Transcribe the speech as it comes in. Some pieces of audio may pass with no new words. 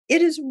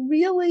it is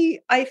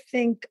really, I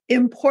think,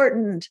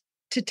 important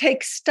to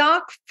take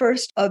stock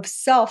first of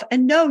self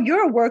and know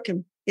you're a work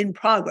in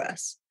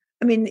progress.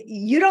 I mean,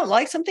 you don't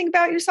like something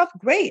about yourself?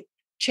 Great.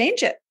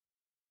 Change it.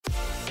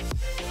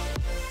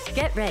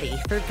 Get ready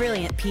for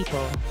brilliant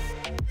people,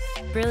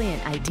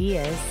 brilliant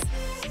ideas,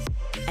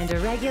 and a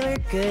regular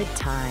good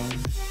time.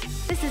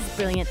 This is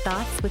Brilliant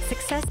Thoughts with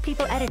Success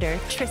People editor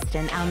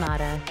Tristan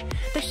Ahumada,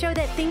 the show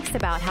that thinks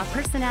about how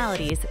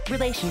personalities,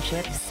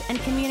 relationships, and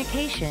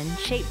communication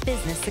shape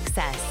business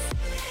success.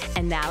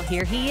 And now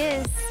here he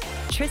is,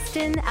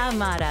 Tristan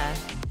Ahumada.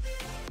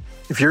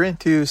 If you're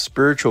into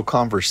spiritual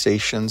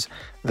conversations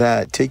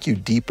that take you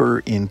deeper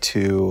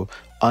into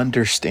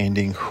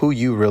understanding who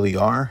you really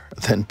are,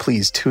 then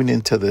please tune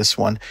into this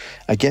one.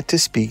 I get to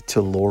speak to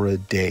Laura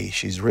Day.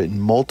 She's written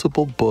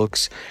multiple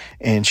books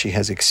and she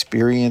has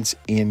experience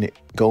in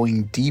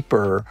going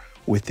deeper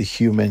with the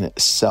human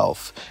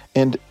self.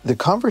 And the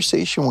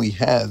conversation we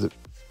had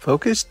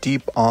focused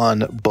deep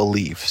on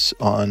beliefs,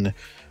 on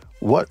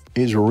what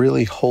is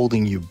really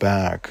holding you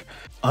back,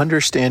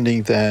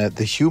 understanding that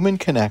the human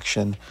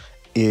connection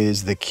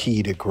is the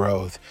key to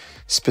growth,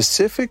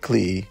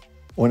 specifically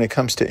when it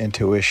comes to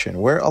intuition,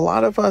 where a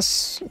lot of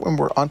us, when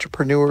we're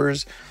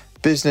entrepreneurs,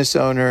 business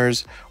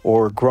owners,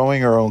 or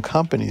growing our own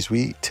companies,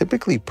 we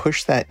typically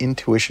push that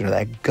intuition or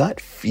that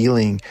gut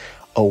feeling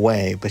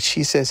away. But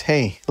she says,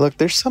 hey, look,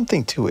 there's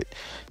something to it.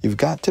 You've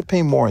got to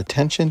pay more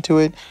attention to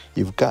it.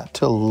 You've got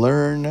to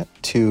learn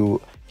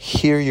to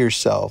hear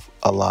yourself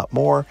a lot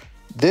more.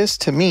 This,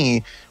 to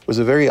me, was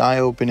a very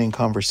eye-opening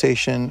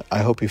conversation. I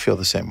hope you feel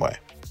the same way.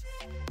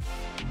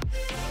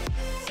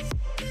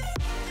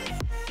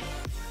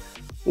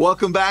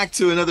 Welcome back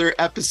to another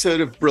episode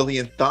of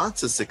Brilliant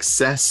Thoughts, a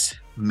Success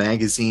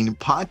Magazine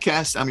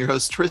podcast. I'm your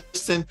host,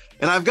 Tristan,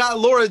 and I've got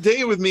Laura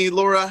Day with me.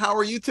 Laura, how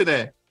are you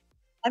today?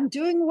 I'm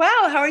doing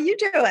well. How are you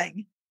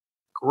doing?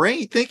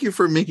 Great. Thank you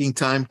for making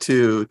time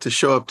to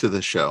show up to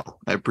the show.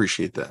 I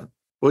appreciate that.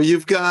 Well,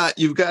 you've got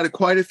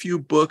quite a few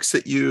books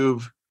that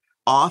you've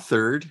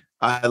authored.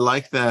 I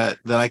like that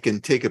I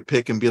can take a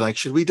pick and be like,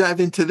 should we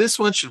dive into this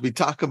one? Should we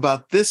talk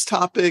about this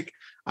topic?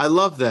 I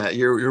love that.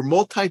 You're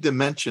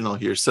multidimensional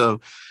here.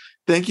 So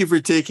thank you for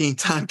taking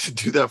time to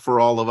do that for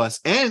all of us.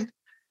 And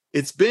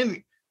it's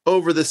been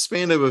over the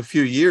span of a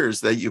few years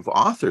that you've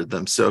authored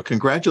them. So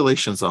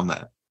congratulations on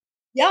that.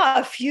 Yeah,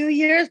 a few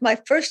years. My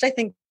first, I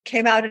think,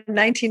 came out in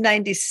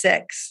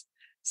 1996.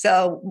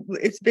 So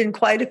it's been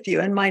quite a few.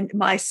 And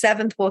my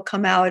seventh will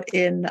come out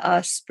in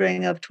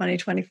spring of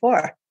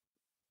 2024.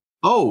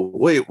 Oh,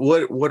 wait,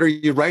 what are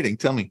you writing?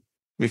 Tell me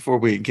before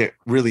we get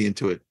really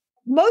into it.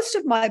 Most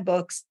of my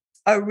books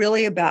are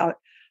really about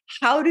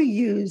how to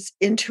use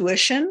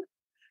intuition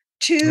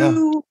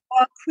to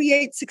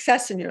create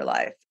success in your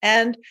life.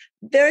 And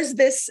there's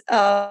this,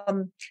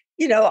 I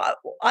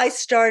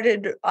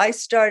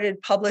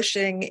started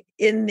publishing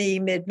in the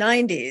mid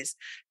 90s.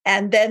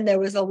 And then there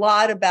was a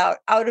lot about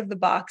out of the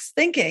box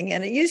thinking.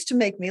 And it used to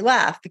make me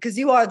laugh because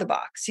you are the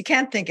box. You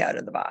can't think out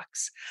of the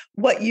box.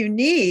 What you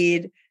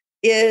need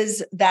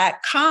is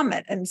that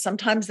comet. And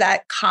sometimes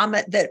that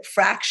comet that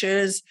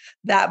fractures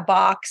that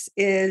box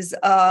is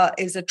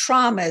a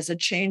trauma, is a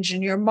change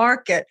in your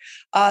market.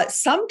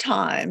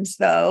 Sometimes,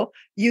 though,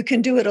 you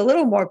can do it a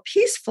little more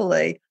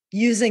peacefully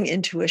using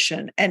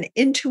intuition. And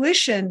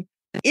intuition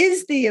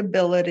is the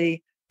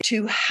ability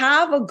to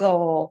have a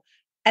goal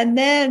and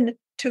then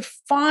to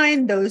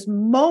find those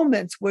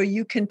moments where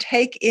you can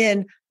take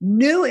in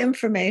new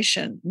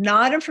information,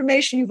 not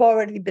information you've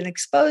already been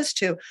exposed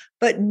to,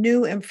 but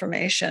new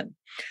information.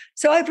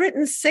 So I've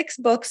written 6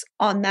 books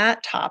on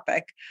that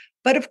topic.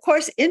 But of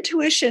course,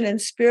 intuition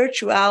and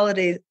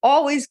spirituality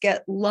always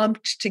get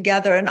lumped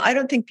together. And I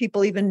don't think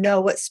people even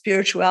know what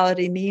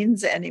spirituality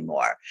means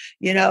anymore.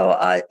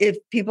 If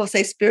people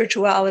say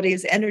spirituality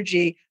is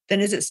energy, then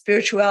is it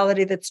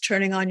spirituality that's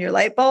turning on your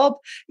light bulb?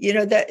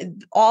 That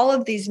all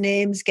of these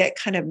names get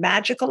kind of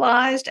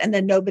magicalized and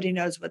then nobody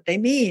knows what they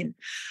mean.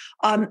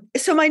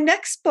 So my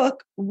next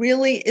book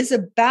really is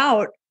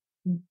about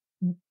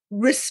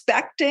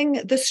respecting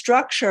the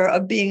structure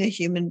of being a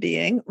human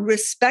being,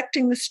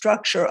 respecting the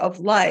structure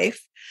of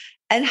life,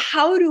 and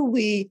how do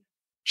we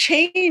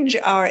change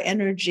our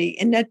energy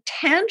in a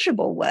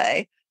tangible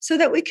way so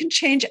that we can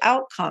change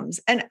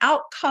outcomes. And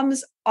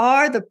outcomes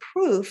are the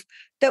proof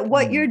that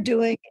what you're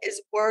doing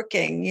is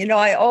working.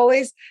 I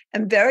always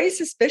am very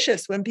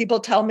suspicious when people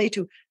tell me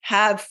to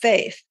have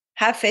faith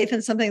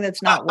in something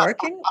that's not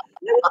working.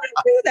 I don't want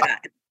to do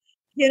that.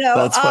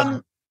 That's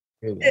fun.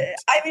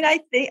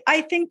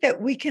 I think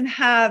that we can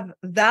have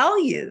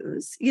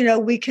values.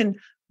 We can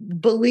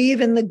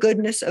believe in the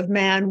goodness of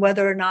man,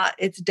 whether or not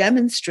it's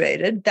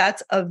demonstrated.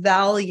 That's a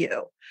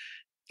value.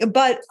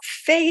 But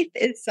faith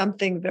is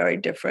something very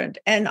different.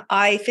 And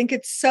I think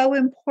it's so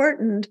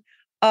important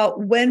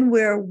when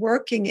we're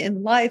working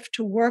in life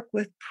to work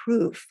with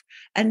proof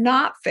and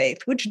not faith,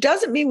 which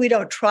doesn't mean we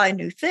don't try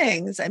new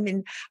things. I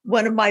mean,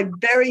 one of my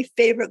very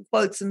favorite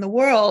quotes in the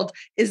world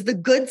is the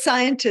good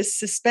scientist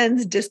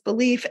suspends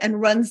disbelief and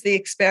runs the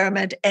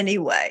experiment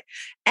anyway.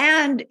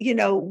 And,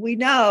 we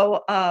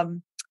know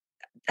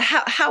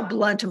how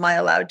blunt am I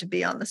allowed to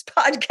be on this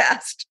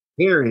podcast?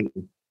 Very.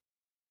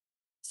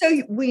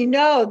 So we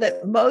know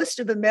that most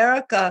of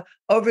America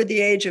over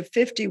the age of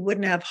 50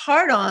 wouldn't have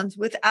heart-ons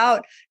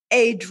without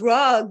a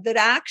drug that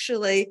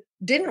actually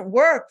didn't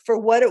work for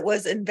what it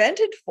was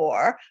invented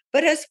for,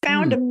 but has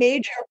found a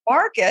major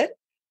market,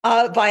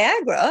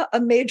 Viagra,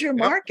 a major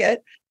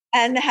market,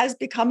 and has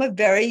become a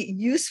very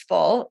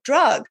useful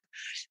drug.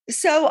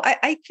 So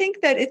I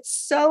think that it's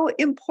so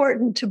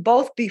important to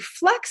both be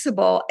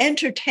flexible,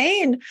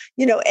 entertain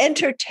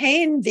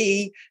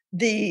the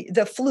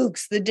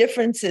flukes, the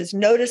differences,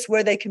 notice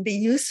where they can be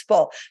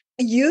useful,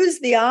 use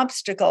the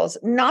obstacles,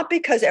 not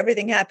because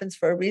everything happens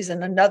for a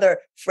reason, another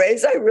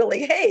phrase I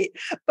really hate,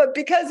 but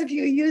because if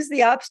you use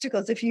the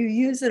obstacles, if you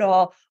use it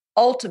all,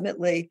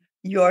 ultimately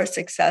you're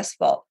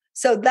successful.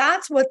 So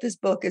that's what this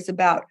book is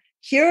about.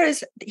 Here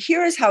is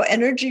how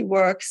energy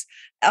works.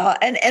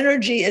 And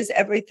energy is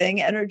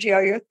everything. Energy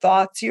are your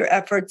thoughts, your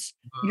efforts,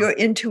 your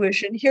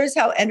intuition. Here's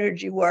how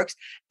energy works.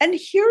 And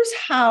here's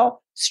how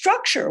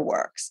structure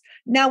works.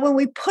 Now, when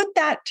we put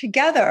that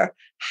together,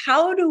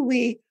 how do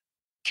we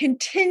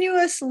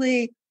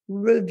continuously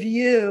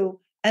review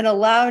and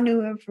allow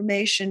new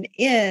information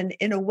in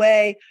a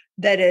way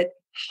that it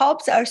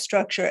helps our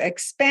structure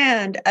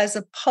expand as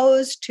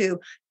opposed to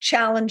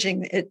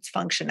challenging its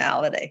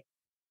functionality?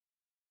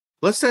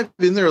 Let's dive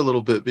in there a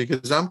little bit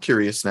because I'm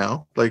curious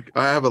now. Like,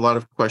 I have a lot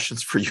of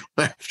questions for you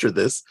after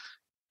this.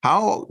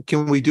 How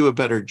can we do a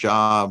better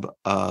job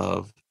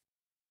of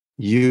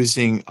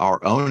using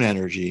our own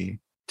energy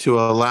to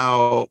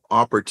allow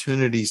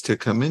opportunities to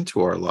come into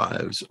our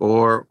lives,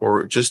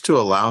 or just to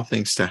allow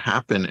things to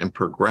happen and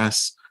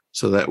progress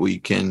so that we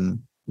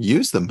can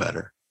use them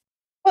better?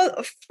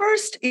 Well,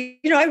 first, I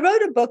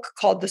wrote a book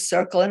called The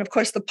Circle, and of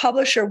course, the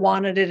publisher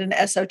wanted it in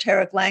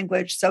esoteric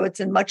language, so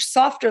it's in much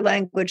softer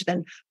language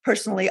than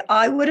personally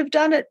I would have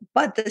done it,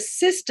 but the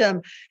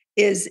system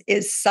is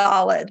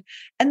solid.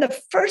 And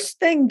the first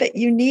thing that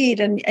you need,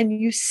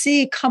 and you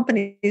see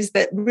companies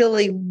that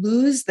really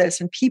lose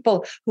this, and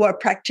people who are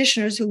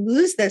practitioners who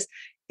lose this,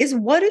 is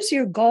what is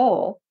your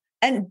goal?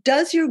 And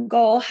does your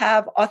goal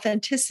have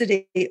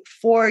authenticity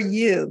for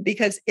you?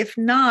 Because if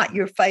not,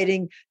 you're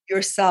fighting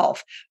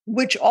yourself,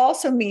 which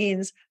also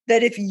means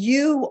that if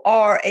you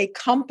are a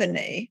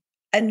company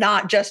and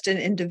not just an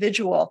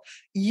individual,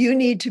 you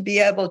need to be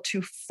able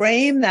to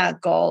frame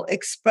that goal,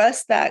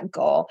 express that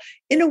goal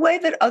in a way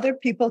that other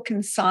people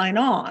can sign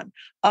on.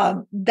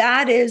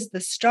 That is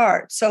the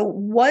start. So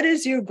what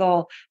is your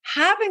goal?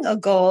 Having a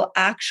goal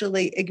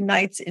actually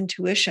ignites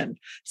intuition.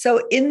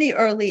 So in the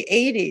early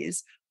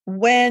 80s,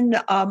 when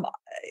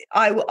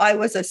I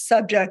was a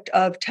subject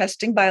of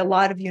testing by a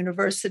lot of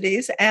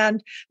universities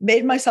and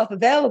made myself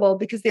available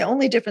because the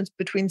only difference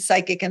between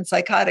psychic and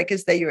psychotic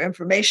is that your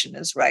information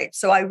is right.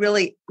 So I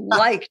really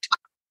liked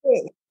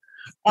it.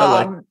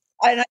 And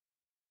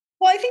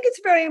I think it's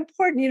very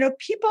important,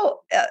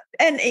 people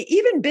and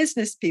even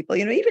business people,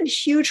 even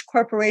huge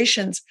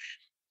corporations,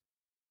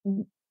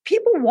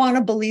 people want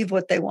to believe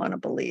what they want to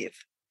believe.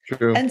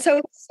 True. And so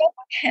if someone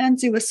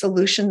hands you a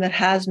solution that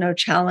has no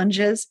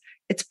challenges,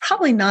 it's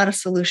probably not a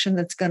solution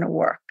that's going to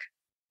work.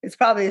 It's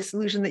probably a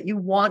solution that you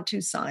want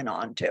to sign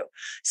on to.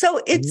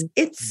 So it's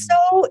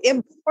so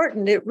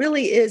important. It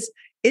really is.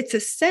 It's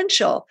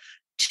essential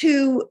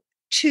to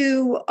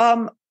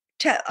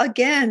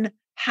again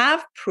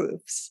have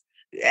proofs.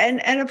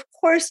 And of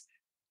course,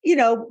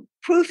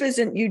 proof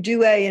isn't you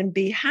do A and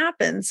B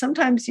happens.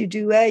 Sometimes you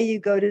do A, you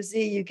go to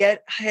Z, you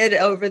get head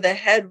over the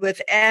head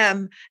with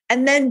M,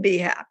 and then B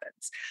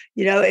happens.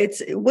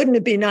 Wouldn't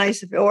it be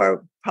nice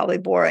or probably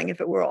boring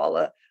if it were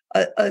all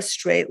a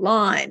straight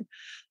line?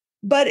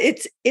 But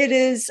it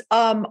is.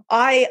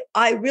 I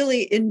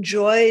really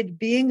enjoyed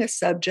being a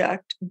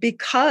subject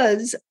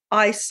because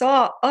I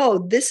saw,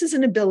 this is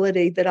an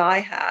ability that I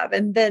have.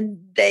 And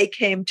then they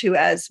came to,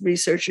 as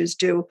researchers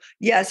do,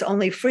 yes,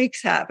 only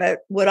freaks have it.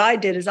 What I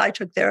did is I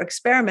took their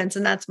experiments,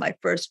 and that's my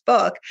first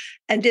book,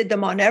 and did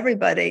them on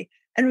everybody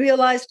and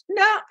realized,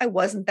 no, I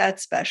wasn't that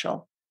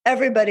special.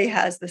 Everybody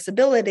has this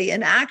ability.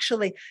 And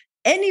actually,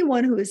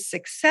 anyone who is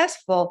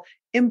successful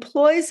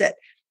employs it.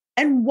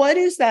 And what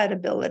is that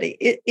ability?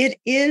 It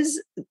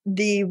is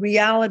the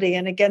reality.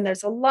 And again,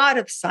 there's a lot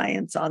of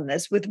science on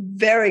this with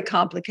very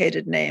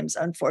complicated names,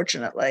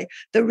 unfortunately.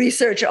 The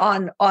research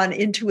on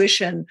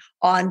intuition,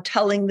 on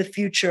telling the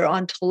future,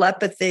 on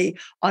telepathy,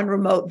 on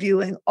remote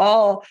viewing,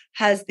 all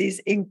has these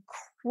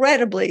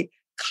incredibly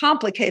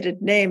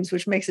complicated names,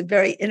 which makes it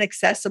very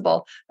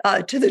inaccessible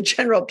to the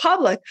general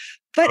public.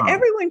 But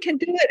everyone can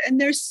do it. And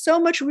there's so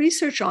much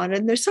research on it.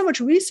 And there's so much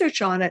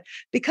research on it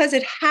because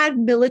it had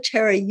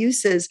military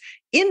uses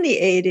in the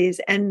 80s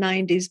and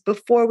 90s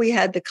before we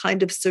had the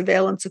kind of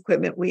surveillance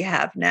equipment we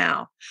have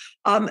now.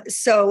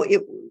 So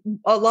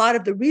a lot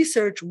of the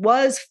research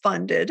was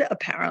funded,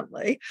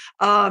 apparently,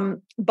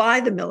 by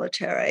the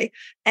military.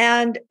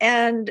 And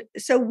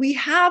so we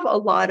have a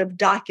lot of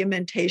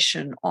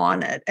documentation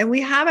on it. And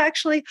we have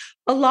actually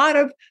a lot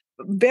of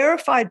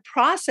verified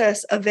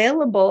process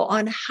available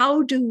on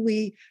how do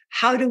we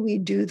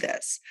do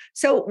this.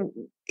 So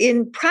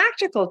in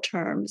practical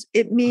terms,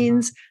 it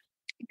means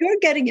you're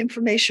getting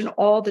information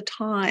all the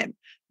time,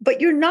 but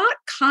you're not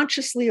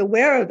consciously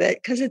aware of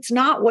it because it's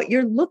not what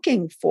you're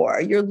looking for.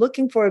 You're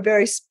looking for a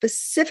very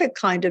specific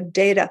kind of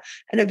data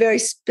and a very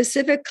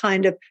specific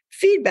kind of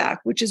feedback,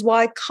 which is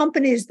why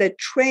companies that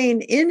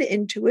train in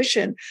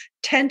intuition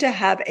tend to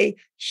have a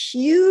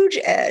huge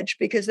edge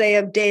because they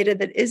have data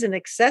that isn't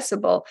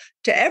accessible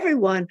to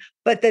everyone,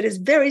 but that is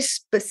very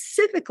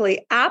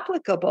specifically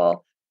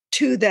applicable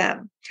to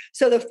them.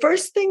 So the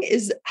first thing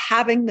is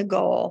having the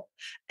goal.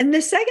 And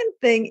the second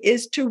thing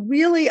is to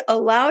really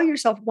allow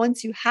yourself,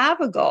 once you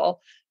have a goal,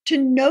 to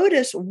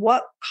notice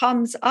what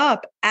comes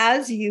up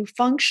as you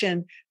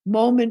function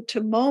moment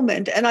to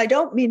moment. And I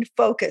don't mean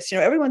focus.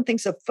 Everyone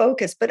thinks of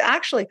focus, but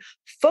actually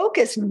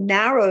focus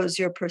narrows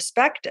your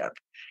perspective.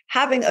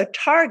 Having a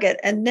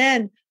target and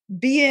then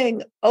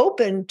being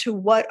open to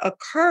what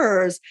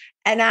occurs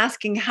and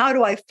asking, how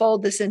do I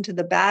fold this into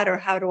the batter?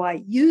 How do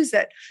I use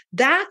it?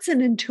 That's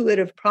an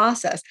intuitive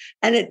process.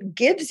 And it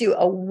gives you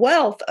a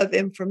wealth of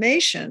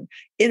information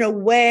in a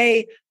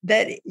way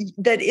that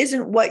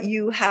isn't what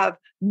you have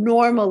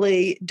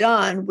normally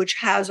done, which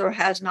has or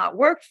has not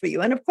worked for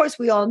you. And of course,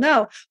 we all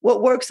know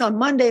what works on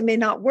Monday may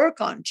not work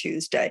on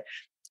Tuesday.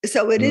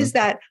 So it is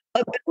that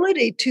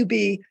ability to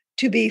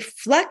be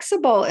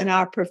flexible in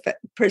our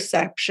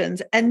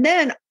perceptions. And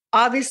then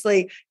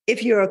obviously,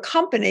 if you're a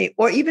company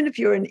or even if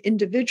you're an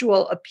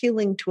individual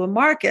appealing to a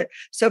market.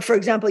 So for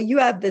example, you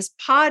have this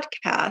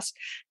podcast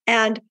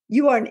and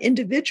you are an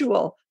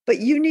individual, but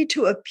you need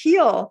to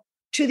appeal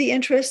to the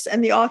interests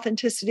and the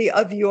authenticity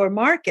of your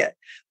market,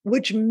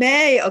 which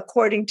may,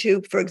 according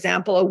to, for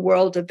example, a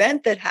world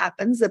event that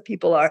happens that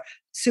people are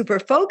super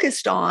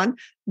focused on,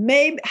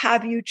 may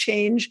have you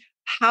change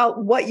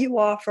what you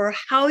offer,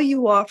 how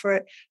you offer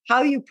it,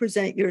 how you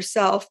present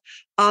yourself,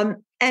 and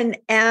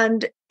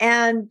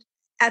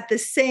at the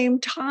same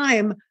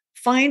time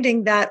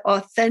finding that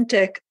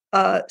authentic,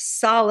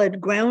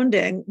 solid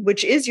grounding,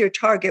 which is your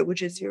target,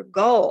 which is your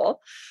goal,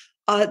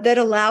 that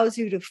allows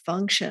you to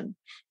function.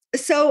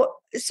 So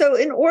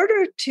in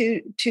order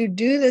to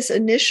do this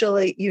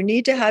initially, you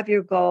need to have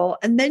your goal,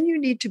 and then you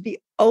need to be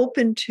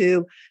open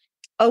to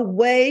a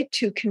way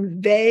to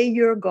convey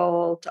your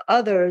goal to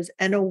others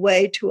and a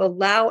way to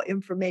allow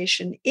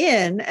information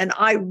in. And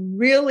I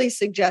really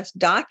suggest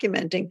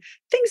documenting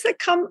things that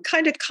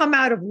come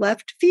out of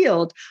left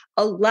field.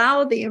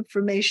 Allow the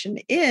information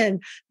in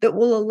that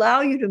will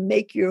allow you to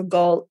make your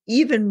goal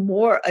even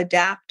more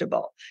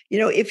adaptable.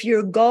 If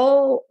your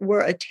goal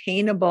were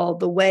attainable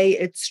the way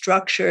it's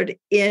structured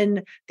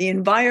in the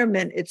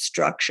environment it's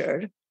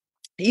structured,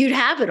 you'd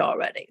have it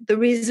already. The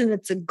reason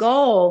it's a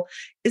goal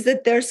is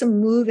that there's some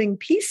moving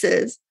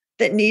pieces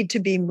that need to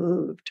be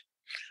moved.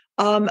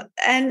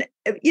 And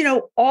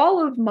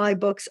all of my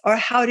books are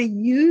how to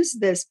use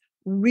this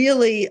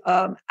really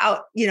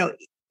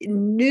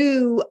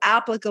new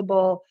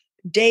applicable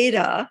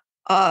data,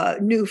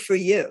 new for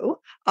you,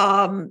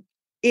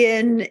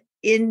 in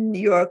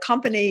your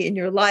company, in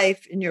your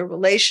life, in your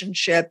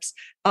relationships,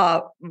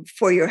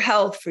 for your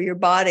health, for your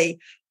body,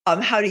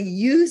 how to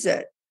use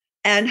it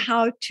and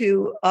how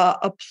to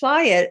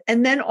apply it,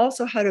 and then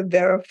also how to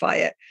verify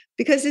it.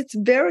 Because it's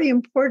very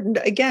important,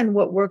 again,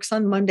 what works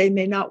on Monday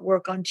may not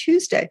work on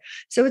Tuesday.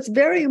 So it's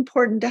very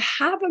important to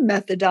have a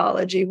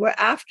methodology where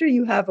after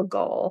you have a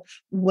goal,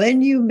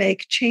 when you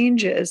make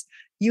changes,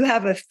 you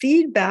have a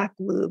feedback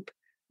loop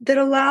that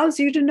allows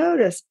you to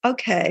notice,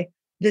 okay,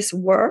 this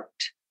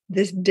worked,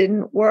 this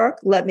didn't work.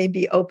 Let me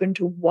be open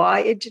to why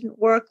it didn't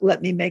work.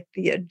 Let me make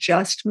the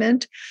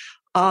adjustment.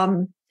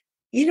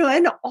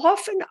 And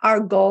often our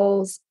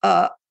goals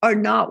are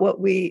not what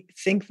we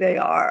think they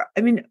are.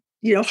 I mean,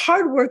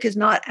 hard work is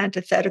not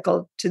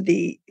antithetical to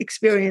the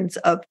experience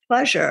of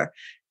pleasure.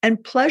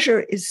 And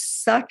pleasure is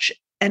such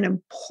an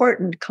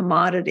important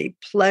commodity,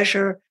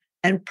 pleasure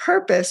and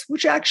purpose,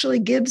 which actually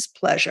gives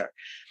pleasure.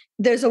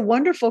 There's a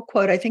wonderful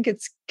quote, I think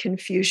it's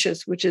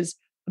Confucius, which is,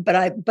 but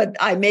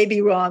I may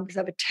be wrong because I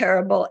have a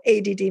terrible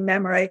ADD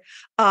memory,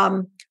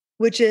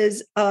 which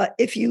is,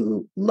 if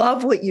you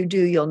love what you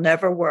do, you'll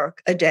never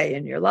work a day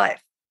in your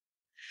life.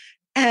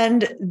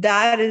 And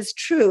that is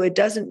true. It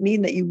doesn't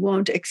mean that you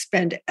won't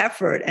expend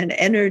effort and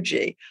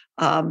energy,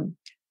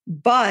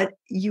 but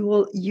you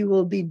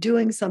will be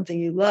doing something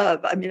you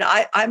love. I mean,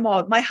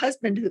 my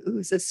husband,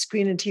 who's a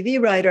screen and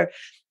TV writer,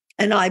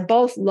 and I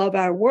both love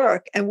our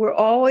work, and we're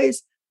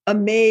always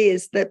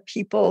amazed that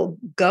people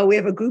go. We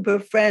have a group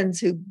of friends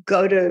who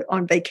go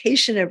on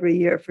vacation every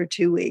year for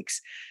 2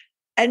 weeks.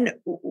 And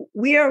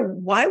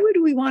why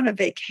would we want a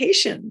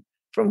vacation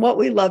from what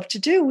we love to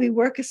do? We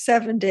work a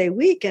 7-day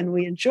week and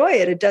we enjoy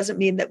it. It doesn't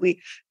mean that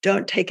we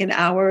don't take an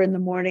hour in the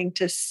morning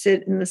to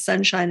sit in the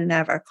sunshine and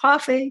have our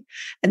coffee,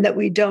 and that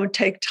we don't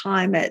take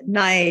time at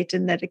night,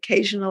 and that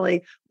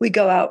occasionally we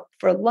go out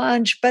for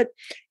lunch. But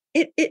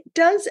it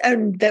does,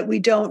 and that we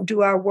don't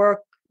do our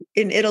work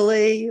in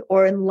Italy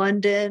or in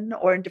London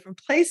or in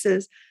different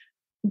places,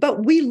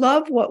 but we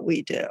love what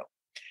we do.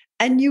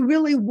 And you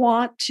really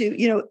want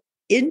to,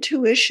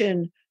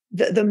 intuition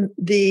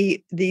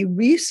the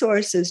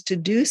resources to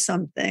do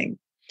something,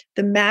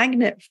 the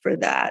magnet for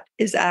that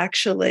is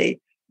actually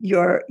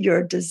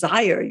your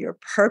desire, your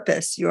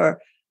purpose, your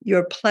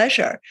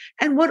pleasure.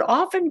 And what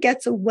often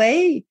gets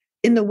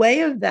in the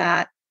way of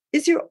that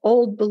is your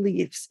old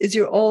beliefs, is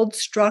your old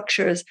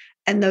structures,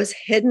 and those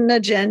hidden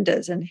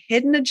agendas. And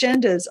hidden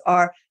agendas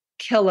are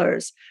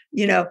killers.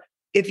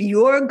 If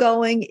you're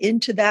going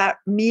into that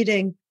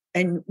meeting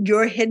and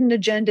your hidden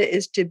agenda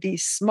is to be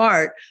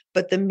smart,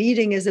 but the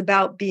meeting is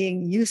about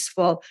being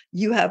useful,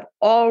 you have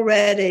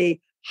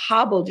already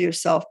hobbled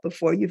yourself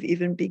before you've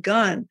even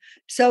begun.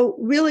 So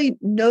really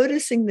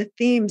noticing the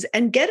themes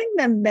and getting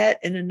them met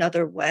in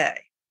another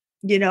way.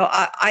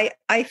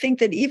 I think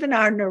that even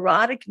our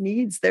neurotic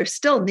needs, they're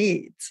still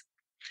needs.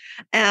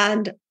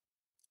 And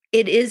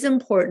it is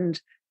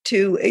important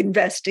to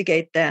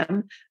investigate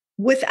them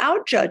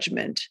without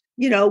judgment,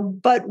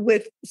 but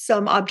with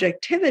some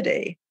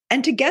objectivity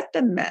and to get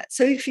them met.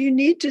 So if you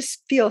need to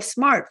feel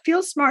smart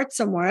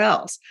somewhere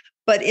else.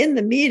 But in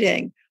the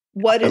meeting,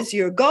 what is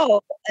your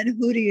goal and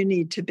who do you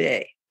need to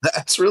be?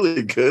 That's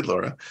really good,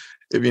 Laura.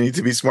 If you need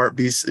to be smart,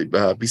 be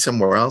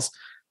somewhere else.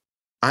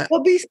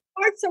 Be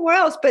smart somewhere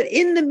else, but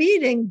in the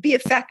meeting, be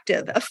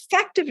effective.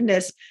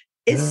 Effectiveness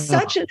is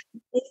such an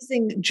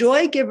amazing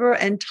joy giver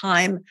and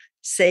time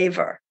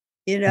saver.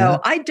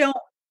 I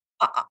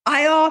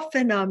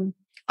often,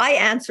 I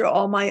answer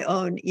all my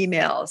own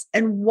emails.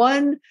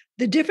 And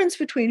the difference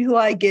between who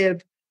I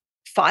give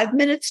 5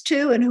 minutes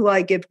to and who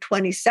I give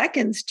 20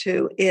 seconds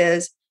to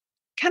is,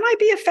 can I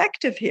be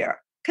effective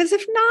here? Because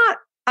if not,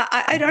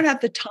 I don't have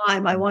the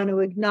time. I want to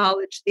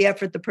acknowledge the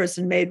effort the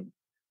person made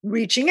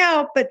reaching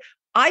out, but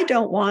I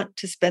don't want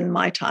to spend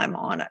my time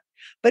on it.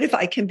 But if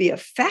I can be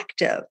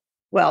effective,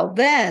 well,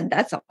 then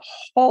that's a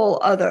whole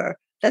other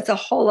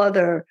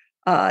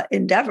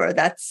endeavor.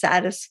 That's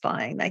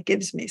satisfying. That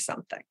gives me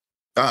something.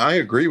 I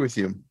agree with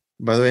you,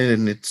 by the way,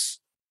 and it's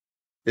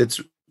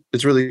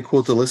really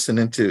cool to listen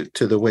into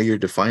the way you're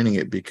defining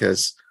it,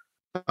 because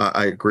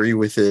I agree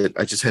with it.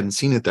 I just hadn't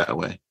seen it that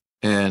way,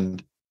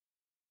 and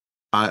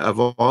I've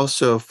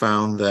also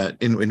found that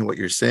in what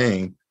you're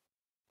saying,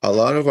 a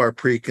lot of our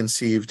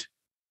preconceived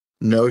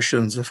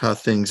notions of how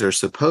things are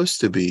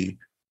supposed to be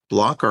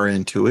block our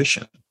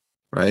intuition,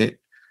 right?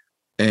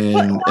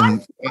 And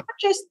not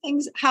just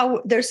things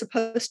how they're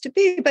supposed to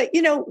be, but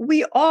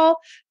the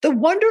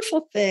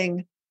wonderful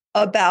thing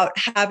about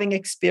having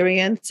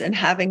experience and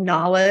having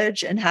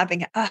knowledge and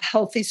having a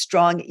healthy,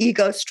 strong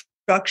ego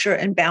structure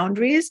and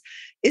boundaries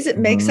is it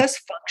makes us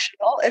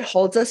functional. It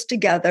holds us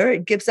together.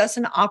 It gives us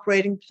an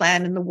operating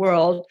plan in the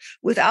world.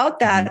 Without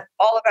that,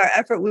 all of our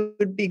effort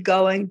would be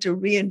going to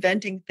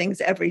reinventing things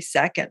every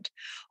second.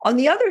 On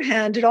the other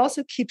hand, it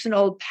also keeps an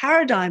old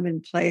paradigm in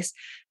place.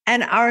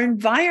 And our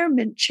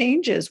environment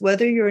changes,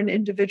 whether you're an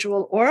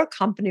individual or a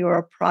company or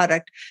a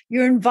product,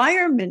 your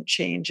environment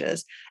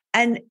changes.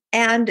 And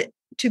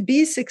to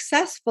be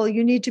successful,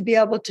 you need to be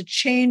able to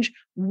change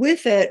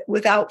with it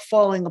without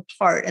falling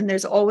apart. And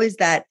there's always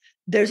that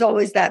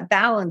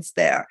balance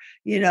there.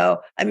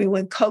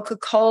 When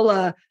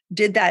Coca-Cola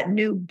did that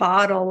new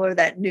bottle or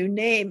that new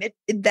name,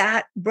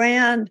 that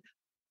brand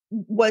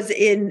was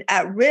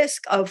at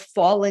risk of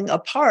falling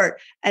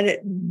apart, and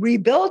it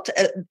rebuilt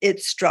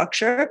its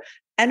structure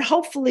and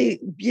hopefully,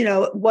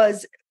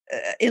 was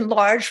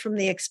enlarged from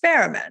the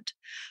experiment.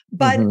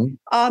 But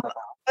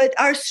but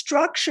our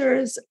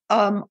structures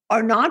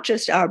are not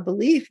just our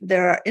belief;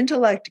 they're our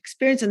intellect,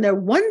 experience, and they're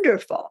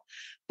wonderful.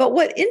 But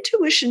what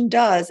intuition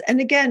does,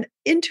 and again,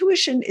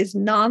 intuition is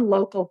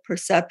non-local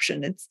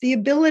perception. It's the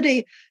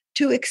ability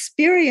to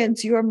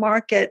experience your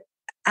market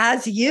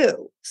as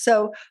you.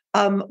 So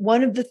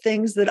one of the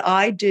things that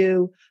I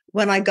do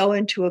when I go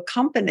into a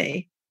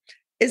company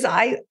is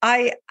I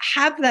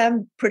have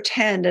them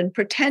pretend, and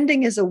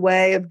pretending is a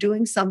way of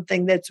doing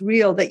something that's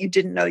real that you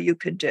didn't know you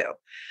could do.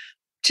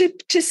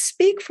 To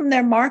speak from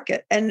their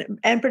market and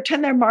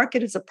pretend their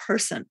market is a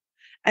person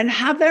and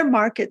have their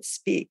market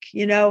speak.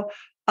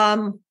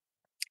 I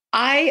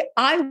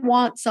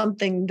want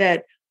something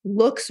that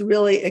looks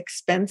really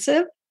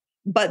expensive,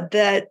 but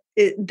that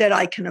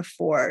I can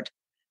afford.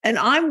 And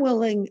I'm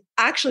willing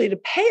actually to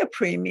pay a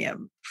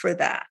premium for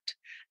that.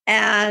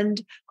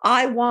 And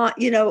I want,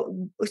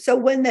 so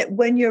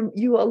when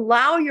you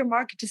allow your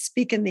market to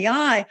speak in the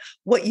eye,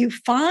 what you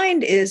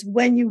find is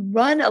when you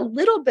run a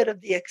little bit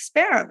of the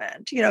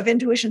experiment, if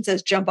intuition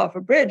says jump off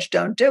a bridge,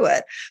 don't do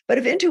it. But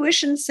if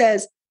intuition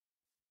says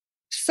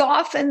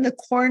soften the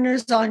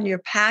corners on your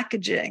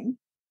packaging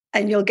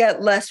and you'll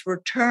get less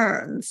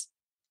returns,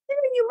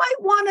 you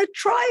might want to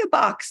try a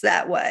box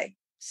that way.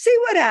 See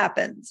what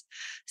happens.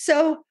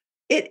 So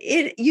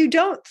you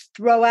don't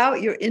throw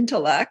out your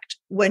intellect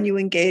when you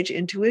engage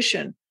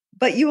intuition,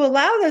 but you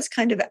allow those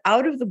kind of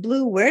out of the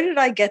blue, where did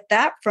I get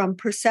that from,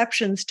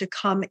 perceptions to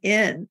come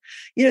in.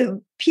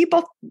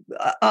 People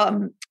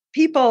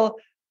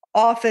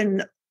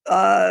often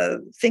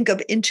think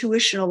of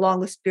intuition along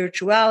with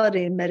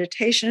spirituality and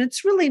meditation.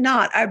 It's really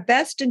not. Our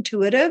best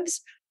intuitives,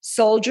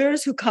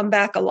 soldiers who come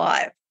back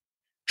alive,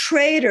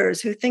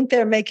 traders who think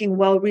they're making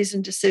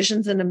well-reasoned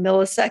decisions in a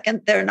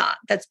millisecond, they're not.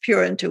 That's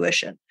pure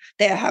intuition.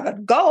 They have a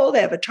goal,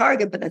 they have a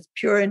target, but that's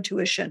pure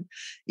intuition.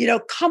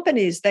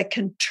 Companies that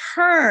can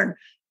turn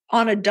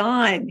on a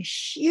dime,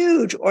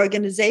 huge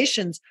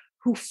organizations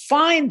who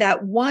find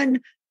that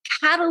one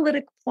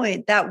catalytic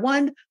point, that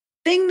one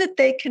thing that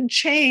they can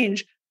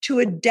change to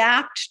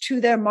adapt to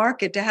their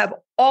market, to have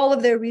all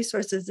of their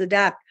resources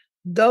adapt.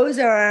 Those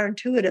are our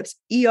intuitives.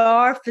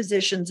 ER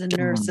physicians and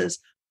nurses,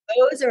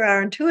 those are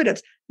our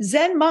intuitives.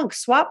 Zen monks,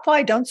 swap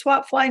fly, don't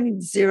swap fly,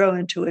 means zero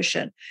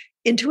intuition.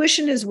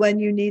 Intuition is when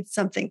you need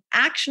something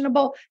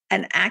actionable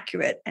and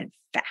accurate and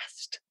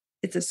fast.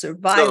 It's a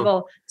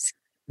survival.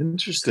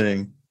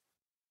 Interesting.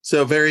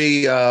 So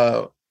very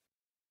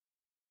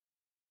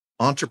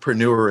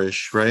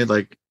entrepreneurish, right?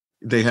 Like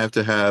they have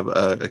to have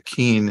a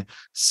keen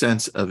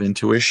sense of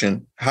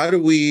intuition. How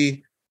do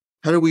we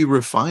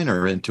refine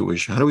our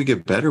intuition? How do we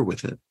get better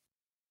with it?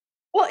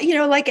 Well,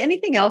 like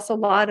anything else, a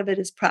lot of it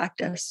is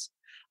practice.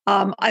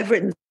 I've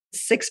written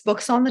 6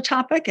 books on the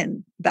topic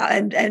and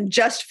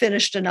just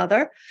finished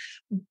another.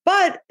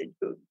 But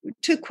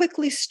to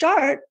quickly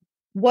start,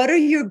 what are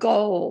your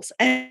goals?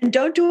 And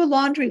don't do a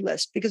laundry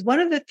list, because one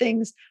of the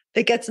things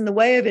that gets in the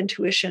way of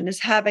intuition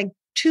is having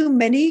too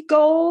many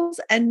goals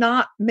and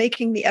not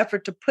making the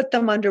effort to put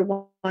them under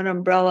one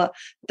umbrella.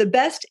 The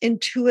best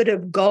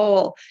intuitive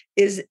goal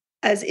is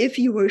as if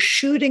you were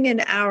shooting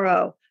an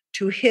arrow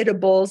to hit a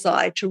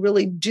bullseye, to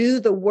really do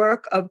the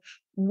work of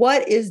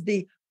what is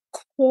the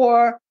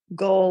core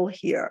goal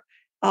here.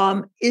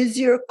 Is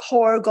your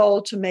core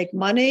goal to make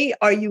money?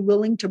 Are you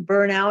willing to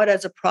burn out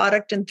as a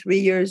product in 3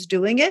 years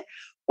doing it?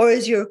 Or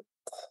is your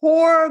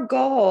core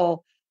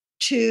goal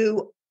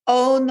to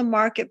own the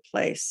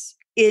marketplace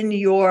in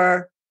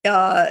your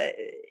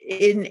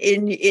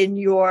in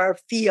your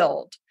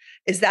field?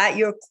 Is that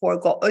your core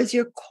goal? Or is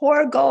your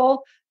core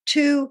goal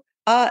to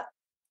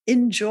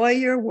enjoy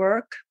your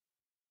work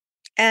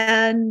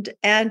and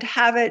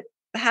have it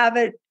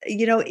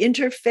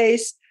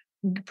interface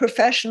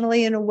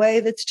professionally in a way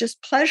that's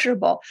just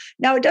pleasurable?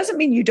 Now, it doesn't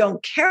mean you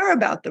don't care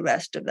about the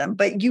rest of them,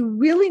 but you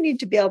really need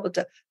to be able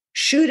to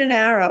shoot an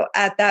arrow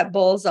at that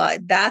bullseye.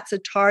 That's a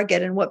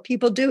target. And what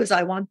people do is,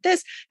 I want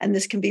this, and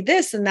this can be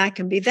this, and that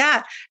can be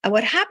that. And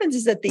what happens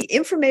is that the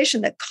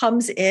information that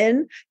comes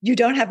in, you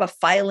don't have a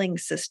filing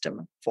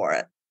system for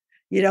it.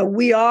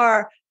 We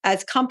are,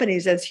 as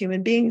companies, as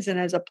human beings, and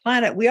as a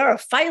planet, we are a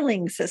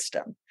filing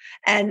system.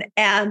 And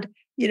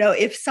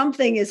if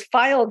something is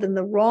filed in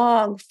the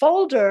wrong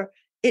folder,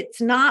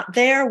 it's not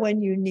there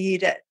when you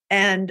need it.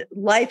 And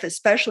life,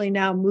 especially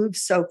now,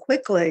 moves so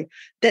quickly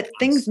that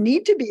things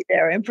need to be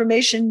there.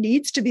 Information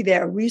needs to be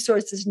there.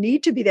 Resources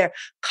need to be there.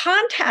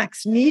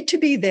 Contacts need to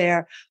be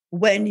there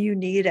when you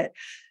need it.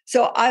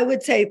 So I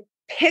would say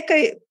pick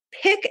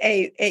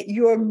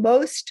your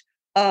most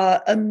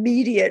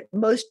immediate,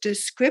 most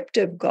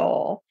descriptive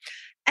goal,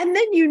 and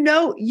then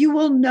you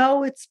will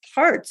know its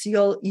parts.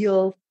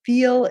 You'll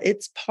feel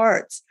its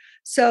parts.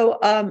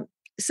 So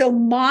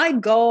my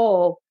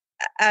goal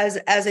as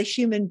a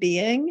human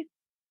being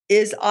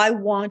is I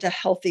want a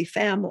healthy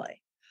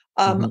family.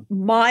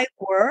 My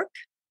work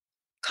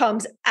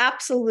comes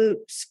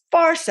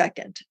far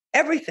second.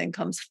 Everything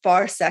comes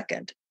far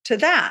second to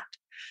that.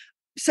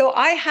 So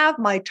I have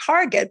my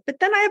target, but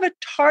then I have a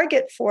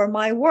target for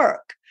my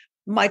work.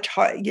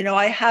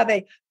 I have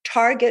a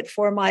target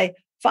for my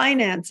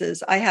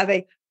finances. I have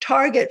a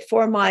target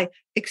for my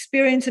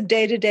experience of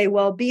day-to-day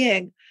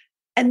well-being.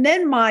 And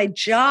then my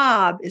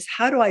job is,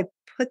 how do I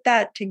put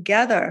that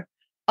together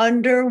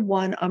under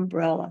one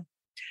umbrella?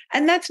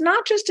 And that's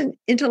not just an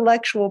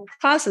intellectual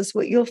process.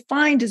 What you'll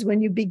find is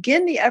when you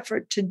begin the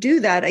effort to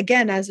do that,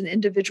 again, as an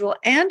individual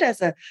and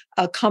as a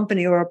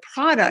company or a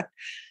product,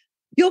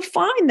 you'll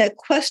find that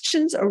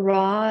questions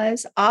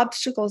arise,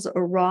 obstacles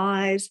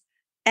arise.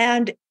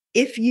 And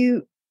if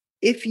you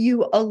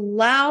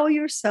allow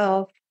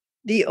yourself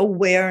the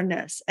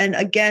awareness, and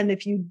again,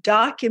 if you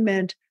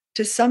document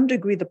to some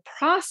degree the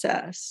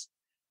process,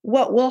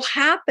 what will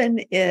happen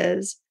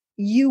is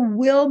you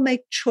will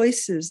make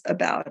choices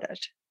about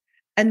it.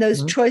 And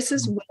those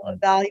choices will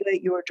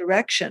evaluate your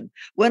direction.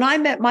 When I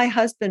met my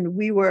husband,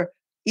 we were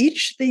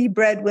each the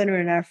breadwinner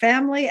in our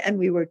family, and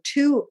we were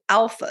 2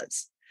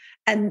 alphas.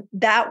 And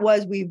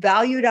we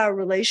valued our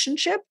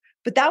relationship,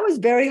 but that was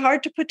very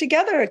hard to put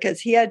together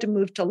because he had to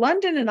move to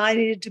London and I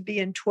needed to be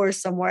in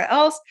tours somewhere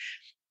else.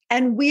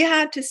 And we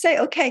had to say,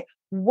 okay,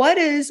 what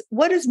is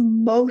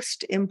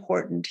most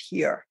important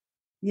here?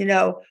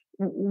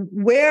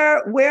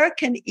 Where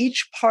can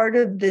each part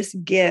of this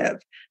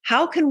give?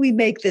 How can we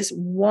make this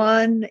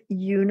one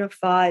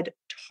unified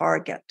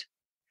target?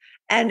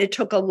 And it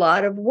took a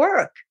lot of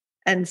work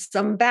and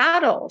some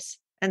battles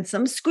and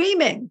some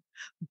screaming,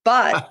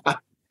 but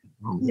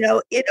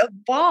it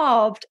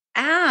evolved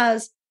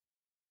as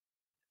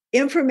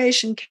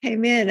information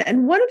came in.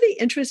 And one of the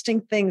interesting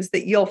things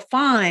that you'll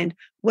find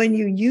when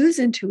you use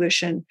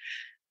intuition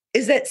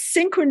is that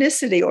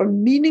synchronicity or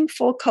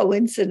meaningful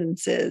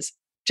coincidences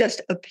just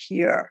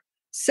appear.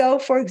 So,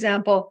 for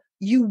example,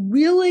 you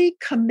really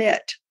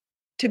commit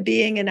to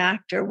being an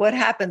actor, what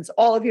happens?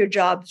 All of your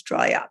jobs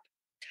dry up.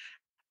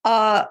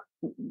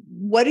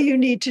 What do you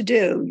need to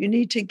do? You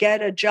need to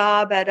get a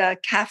job at a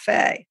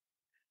cafe.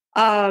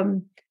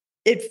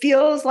 It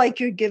feels like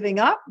you're giving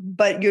up,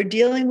 but you're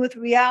dealing with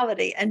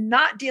reality, and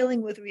not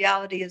dealing with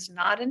reality is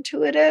not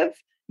intuitive.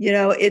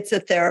 It's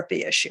a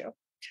therapy issue.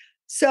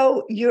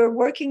 So you're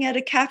working at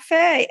a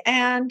cafe,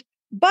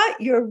 but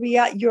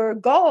your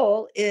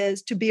goal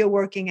is to be a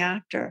working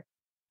actor.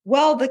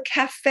 Well, the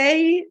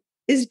cafe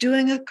is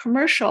doing a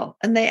commercial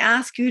and they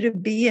ask you to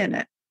be in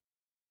it.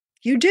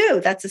 You do.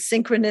 That's a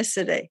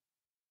synchronicity.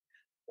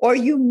 Or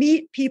you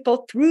meet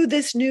people through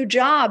this new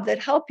job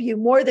that help you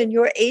more than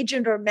your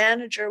agent or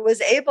manager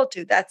was able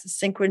to. That's a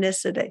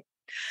synchronicity.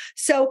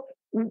 So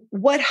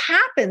what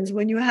happens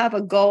when you have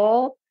a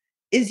goal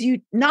is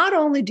you not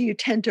only do you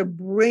tend to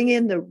bring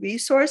in the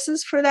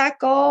resources for that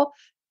goal,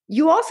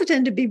 you also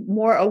tend to be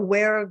more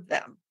aware of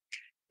them.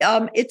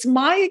 It's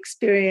my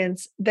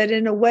experience that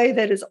in a way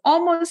that is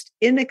almost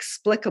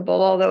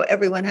inexplicable, although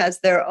everyone has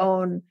their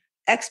own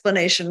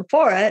explanation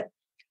for it,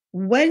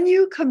 when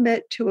you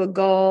commit to a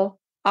goal,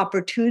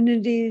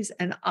 opportunities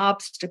and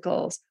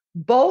obstacles,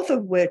 both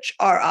of which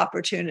are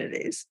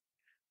opportunities,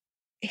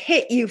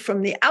 hit you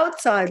from the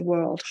outside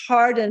world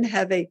hard and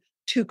heavy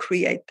to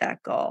create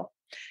that goal.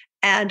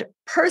 And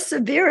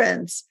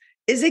perseverance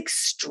is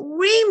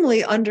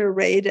extremely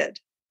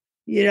underrated.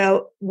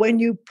 When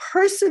you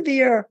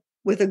persevere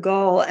with a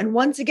goal, and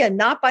once again,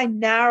 not by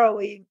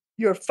narrowing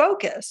your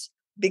focus,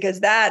 because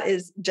that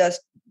is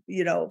just,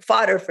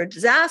 fodder for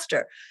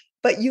disaster,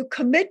 but you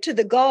commit to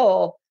the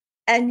goal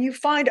and you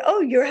find,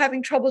 oh, you're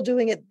having trouble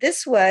doing it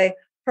this way.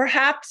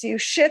 Perhaps you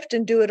shift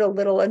and do it a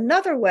little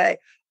another way,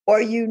 or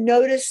you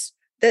notice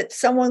that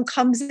someone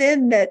comes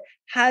in that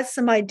has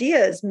some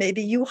ideas.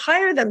 Maybe you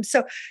hire them.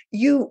 So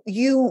you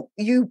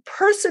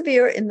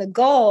persevere in the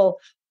goal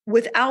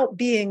without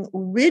being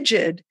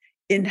rigid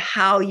in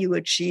how you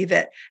achieve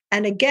it.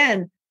 And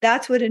again,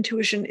 that's what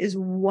intuition is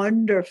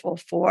wonderful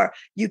for.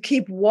 You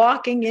keep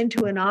walking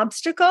into an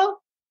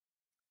obstacle.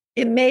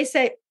 It may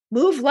say,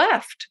 move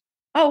left.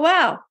 Oh,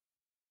 wow.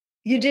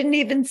 You didn't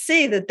even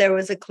see that there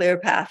was a clear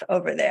path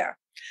over there.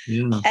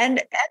 Yeah.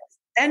 And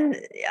I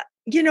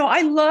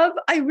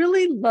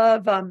really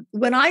love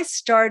when I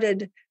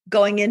started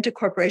going into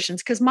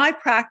corporations, because my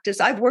practice,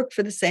 I've worked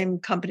for the same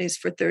companies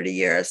for 30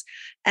 years,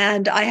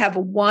 and I have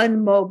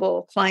one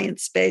mobile client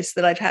space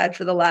that I've had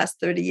for the last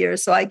 30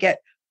 years. So I get,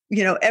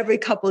 every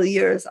couple of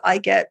years, I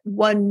get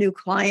one new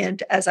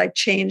client as I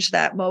change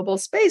that mobile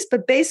space.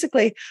 But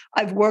basically,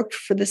 I've worked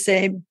for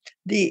the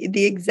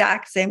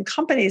exact same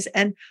companies.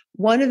 And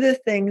one of the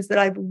things that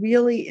I've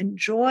really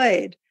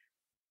enjoyed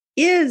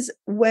is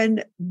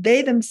when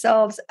they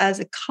themselves as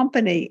a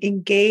company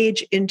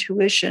engage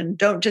intuition,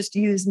 don't just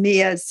use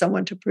me as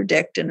someone to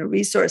predict and a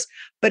resource,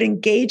 but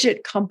engage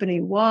it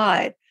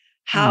company-wide,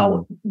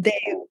 how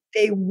they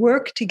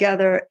work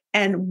together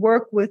and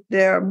work with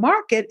their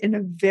market in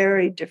a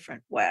very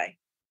different way.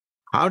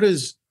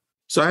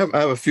 So I have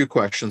a few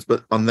questions,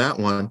 but on that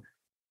one,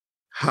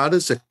 how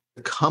does a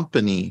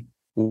company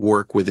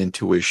work with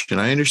intuition?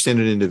 I understand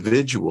an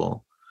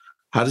individual.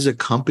 How does a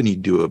company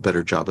do a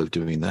better job of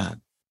doing that?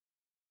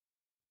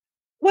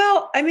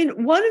 Well,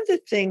 one of the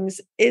things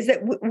is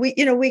that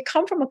we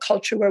come from a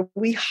culture where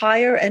we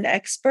hire an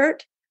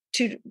expert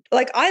to,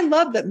 I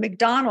love that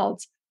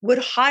McDonald's would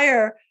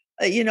hire,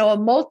 a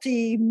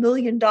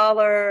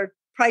multi-million-dollar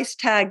price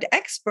tagged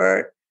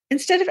expert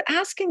instead of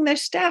asking their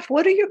staff,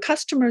 what do your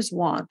customers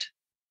want?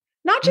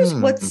 Not just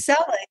what's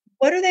selling,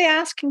 what are they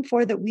asking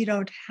for that we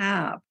don't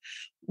have?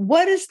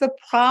 What is the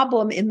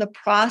problem in the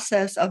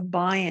process of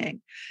buying?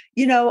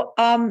 We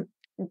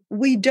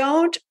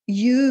don't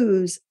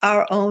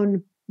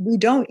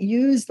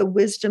use the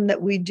wisdom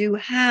that we do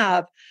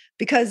have,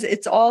 because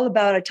it's all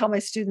about, I tell my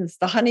students,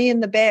 the honey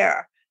and the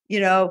bear,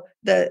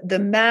 the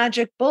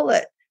magic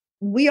bullet.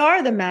 We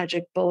are the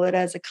magic bullet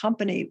as a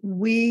company.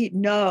 We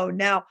know.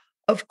 Now,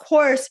 of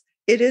course,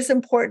 it is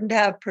important to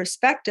have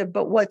perspective,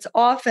 but what's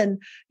often,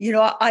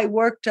 I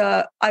worked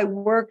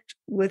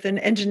with an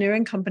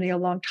engineering company a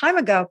long time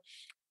ago.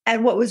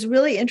 And what was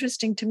really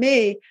interesting to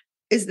me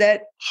is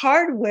that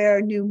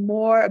hardware knew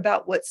more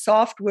about what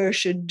software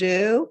should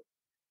do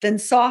than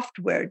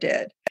software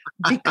did,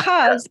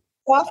 because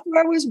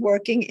software was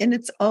working in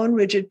its own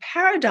rigid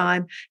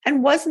paradigm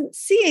and wasn't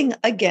seeing,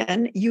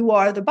 again, you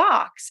are the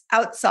box,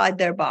 outside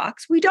their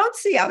box. We don't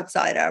see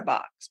outside our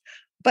box.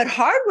 But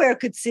hardware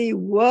could see,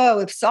 whoa,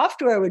 if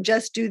software would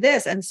just do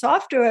this, and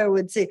software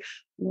would see,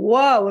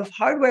 whoa, if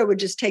hardware would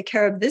just take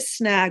care of this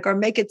snag or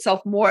make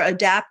itself more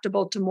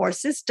adaptable to more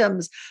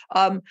systems,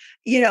 and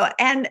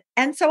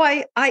so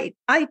I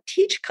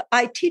teach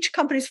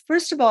companies,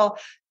 first of all,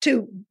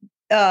 to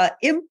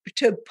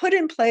put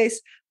in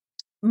place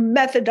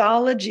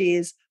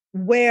methodologies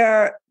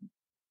where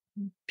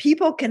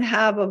people can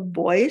have a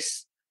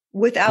voice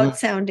without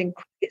sounding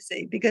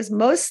crazy, because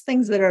most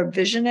things that are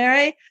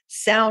visionary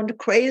sound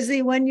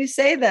crazy when you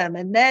say them.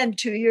 And then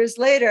 2 years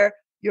later,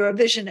 you're a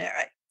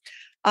visionary.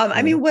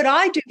 I mean, what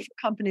I do for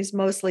companies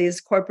mostly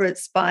is corporate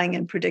spying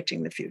and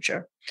predicting the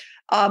future.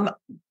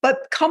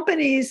 But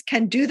companies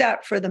can do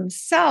that for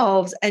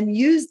themselves and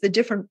use the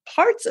different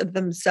parts of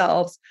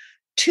themselves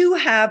to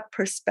have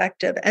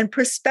perspective. And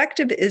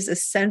perspective is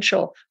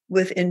essential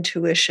with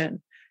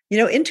intuition.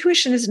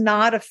 Intuition is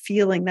not a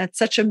feeling. That's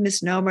such a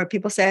misnomer.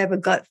 People say, I have a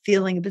gut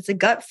feeling. If it's a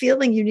gut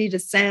feeling, you need a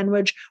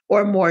sandwich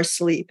or more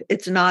sleep.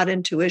 It's not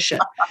intuition.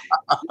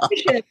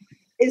 Intuition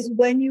is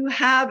when you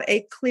have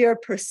a clear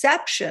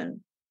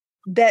perception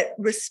that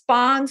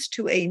responds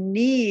to a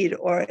need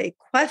or a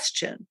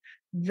question.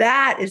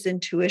 That is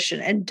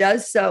intuition and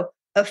does so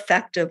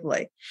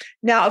effectively.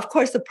 Now, of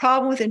course, the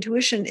problem with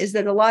intuition is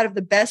that a lot of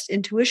the best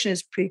intuition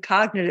is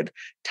precognitive,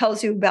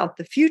 tells you about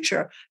the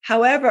future.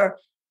 However,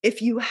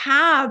 if you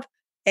have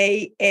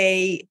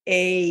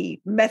a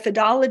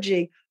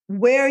methodology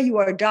where you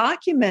are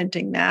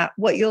documenting that,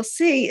 what you'll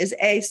see is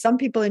some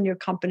people in your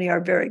company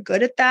are very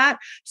good at that.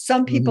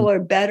 Some people are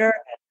better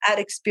at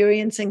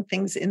experiencing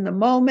things in the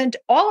moment.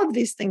 All of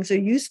these things are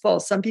useful.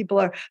 Some people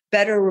are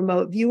better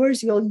remote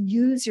viewers. You'll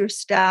use your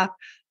staff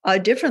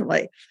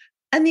differently.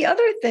 And the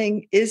other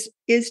thing is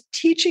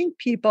teaching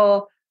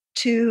people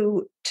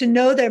to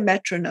know their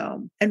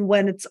metronome and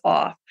when it's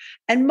off.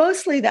 And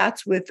mostly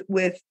that's with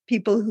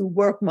people who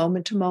work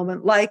moment to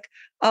moment, like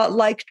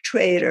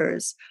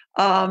traders,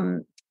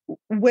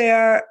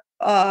 where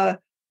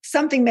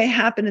something may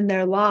happen in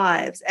their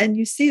lives. And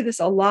you see this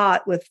a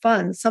lot with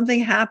funds.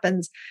 Something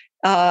happens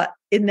in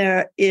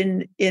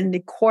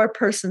the core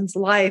person's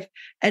life,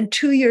 and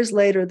 2 years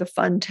later the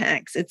fund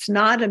tanks. It's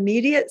not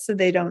immediate, so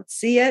they don't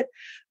see it.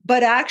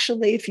 But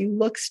actually, if you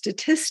look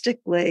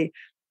statistically,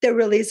 there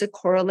really is a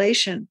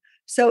correlation.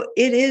 So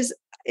it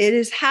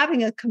is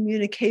having a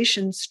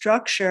communication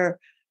structure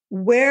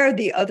where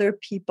the other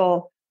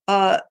people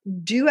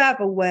do have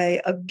a way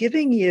of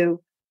giving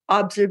you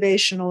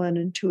observational and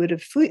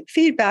intuitive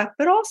feedback,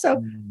 but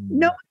also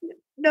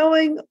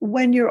knowing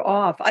when you're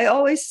off. I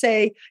always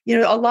say,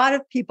 a lot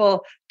of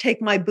people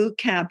take my boot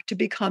camp to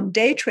become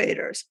day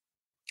traders.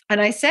 And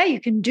I say, you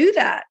can do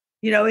that.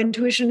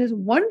 Intuition is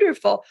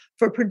wonderful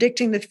for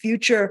predicting the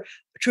future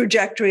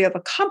trajectory of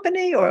a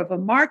company or of a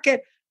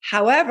market.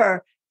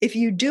 However, if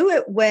you do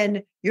it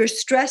when you're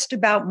stressed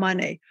about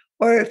money,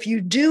 or if you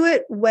do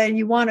it when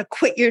you want to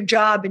quit your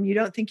job and you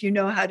don't think you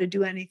know how to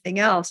do anything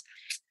else,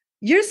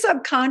 your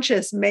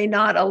subconscious may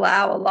not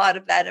allow a lot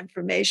of that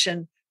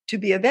information to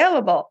be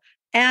available.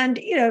 And,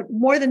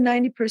 more than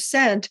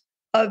 90%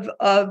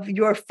 of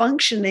your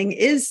functioning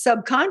is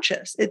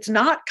subconscious. It's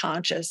not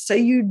conscious. So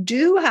you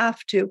do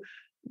have to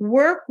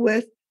work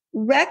with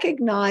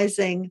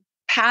recognizing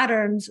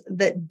patterns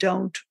that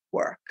don't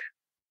work.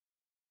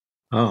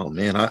 Oh,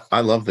 man, I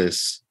love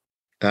this.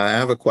 I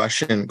have a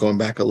question going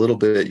back a little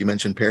bit. You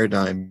mentioned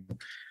paradigm.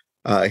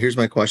 Here's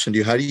my question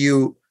to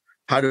you.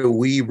 How do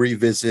we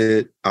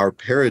revisit our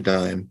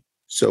paradigm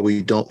so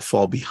we don't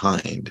fall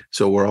behind?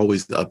 So we're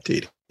always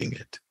updating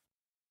it.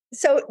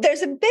 So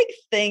there's a big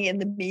thing in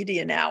the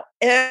media now.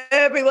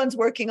 Everyone's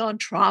working on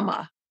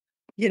trauma.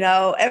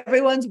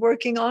 Everyone's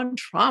working on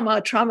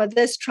trauma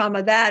this,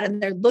 trauma that,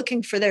 and they're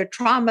looking for their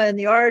trauma and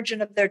the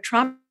origin of their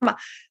trauma.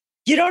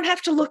 You don't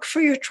have to look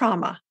for your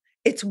trauma.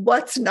 It's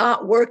what's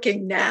not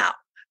working now.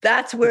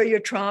 That's where your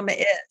trauma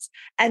is.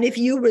 And if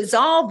you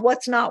resolve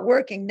what's not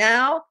working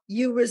now,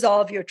 you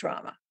resolve your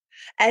trauma.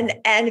 And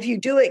if you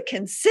do it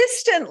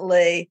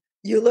consistently,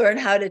 you learn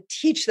how to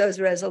teach those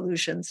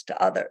resolutions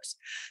to others.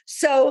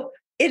 So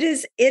it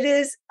is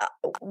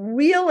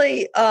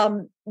really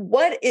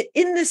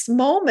in this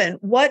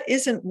moment, what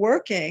isn't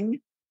working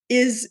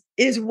is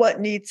what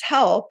needs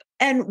help.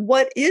 And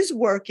what is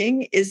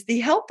working is the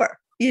helper.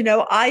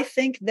 I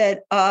think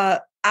that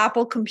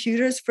Apple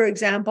computers, for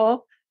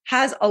example,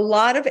 has a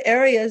lot of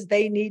areas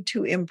they need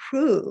to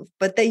improve,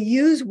 but they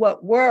use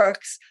what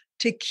works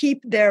to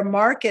keep their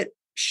market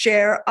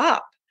share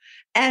up.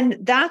 And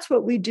that's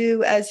what we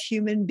do as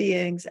human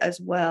beings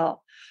as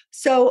well.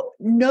 So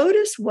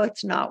notice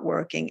what's not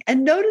working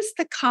and notice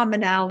the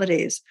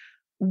commonalities.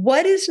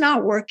 What is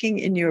not working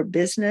in your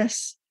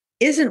business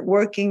isn't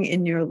working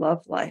in your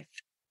love life,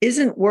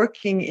 isn't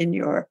working in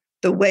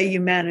the way you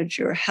manage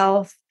your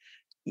health.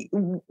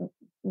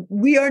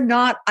 We are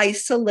not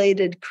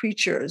isolated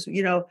creatures.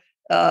 We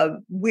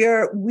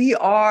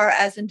are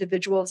as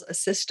individuals a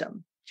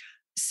system.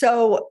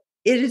 So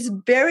it is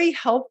very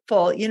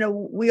helpful.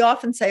 We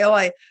often say,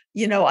 I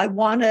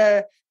want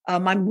to,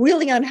 I'm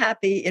really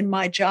unhappy in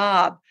my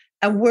job,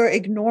 and we're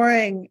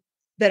ignoring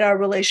that our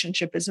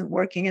relationship isn't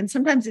working. And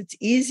sometimes it's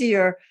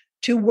easier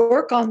to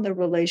work on the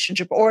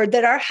relationship, or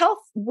that our health,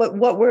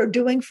 what we're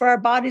doing for our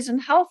bodies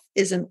and health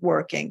isn't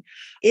working.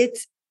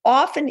 It's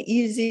often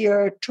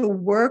easier to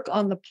work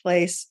on the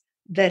place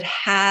that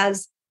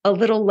has a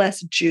little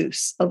less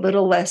juice, a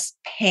little less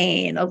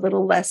pain, a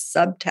little less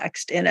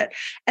subtext in it.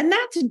 And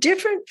that's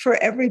different for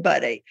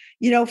everybody.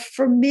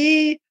 For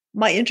me,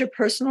 my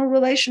interpersonal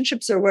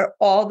relationships are where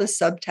all the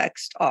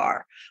subtext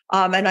are.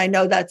 And I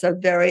know that's a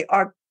very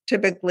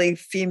archetypically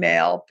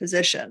female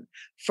position.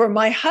 For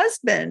my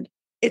husband,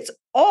 it's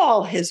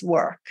all his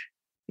work.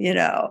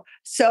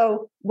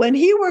 So when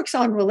he works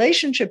on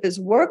relationship, his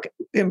work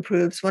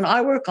improves. When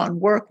I work on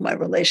work, my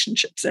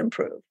relationships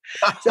improve.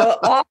 So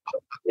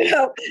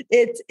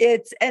it's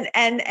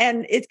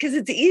because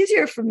it's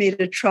easier for me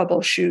to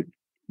troubleshoot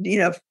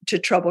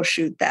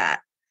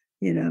that.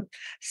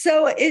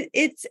 So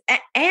it's,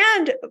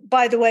 and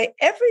by the way,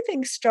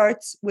 everything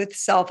starts with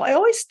self. I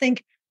always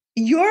think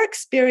your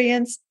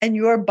experience and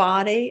your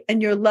body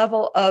and your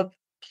level of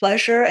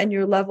pleasure and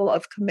your level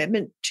of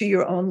commitment to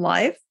your own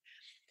life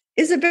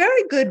is a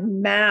very good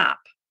map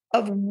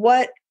of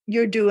what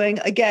you're doing,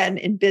 again,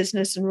 in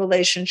business and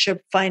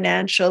relationship,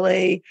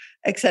 financially,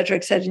 et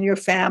cetera, in your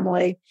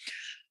family.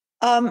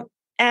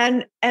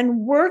 And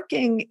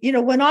working,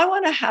 when I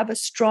want to have a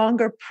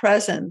stronger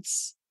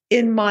presence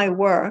in my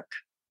work,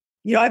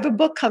 I have a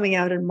book coming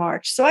out in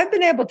March. So I've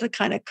been able to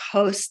kind of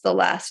coast the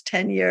last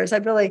 10 years.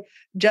 I've really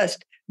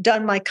just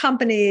done my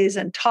companies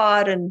and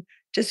taught and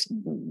just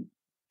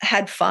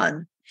had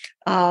fun.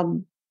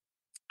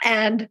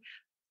 And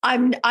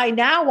I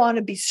now want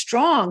to be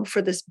strong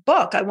for this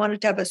book. I want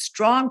it to have a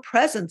strong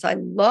presence. I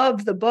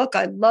love the book.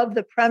 I love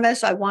the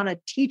premise. I want to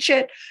teach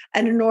it.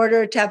 And in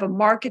order to have a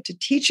market to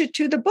teach it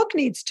to, the book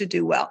needs to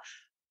do well.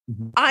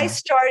 Mm-hmm. I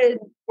started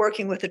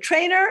working with a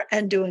trainer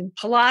and doing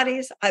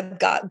Pilates. I've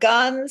got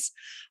guns,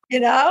 for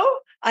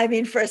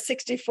a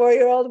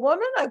 64-year-old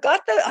woman, I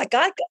got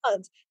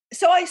guns.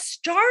 So I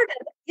started,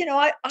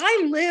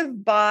 I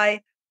live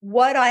by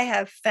what I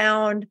have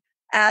found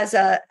as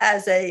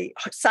a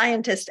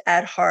scientist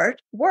at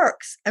heart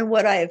works. And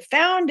what I have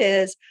found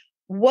is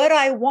what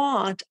I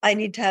want, I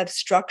need to have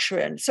structure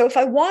in. So if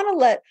I want to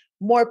let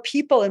more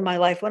people in my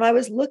life, when I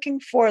was looking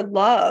for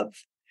love,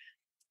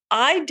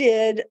 I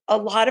did a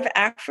lot of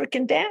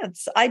African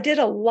dance. I did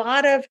a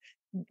lot of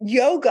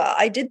yoga.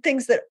 I did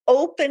things that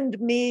opened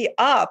me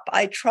up.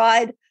 I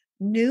tried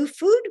new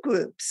food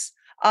groups.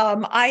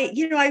 I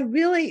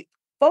really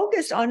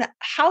focused on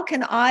how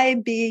can I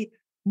be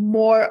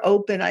more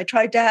open. I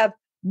tried to have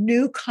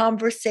new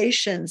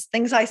conversations,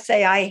 things I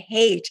say I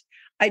hate.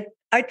 I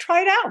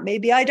tried out.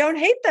 Maybe I don't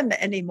hate them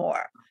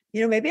anymore.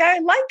 Maybe I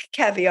like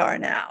caviar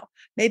now.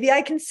 Maybe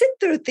I can sit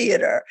through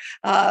theater.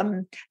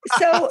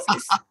 So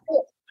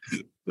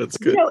that's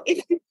good.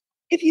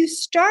 If you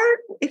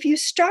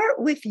start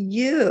with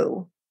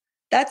you,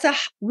 that's a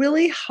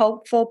really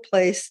helpful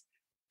place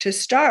to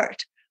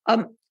start.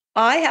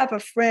 I have a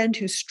friend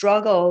who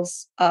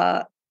struggles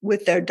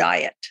with their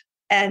diet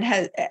and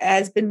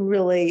has been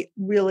really,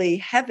 really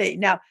heavy.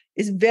 Now,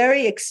 is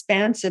very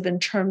expansive in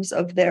terms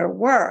of their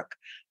work,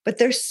 but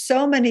there's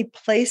so many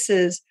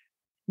places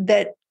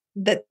that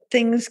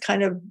things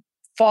kind of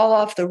fall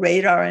off the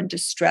radar and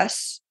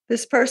distress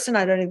this person.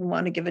 I don't even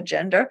want to give a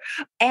gender.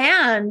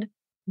 And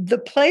the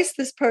place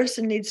this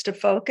person needs to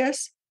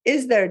focus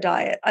is their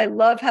diet. I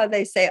love how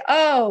they say,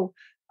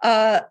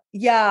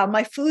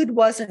 my food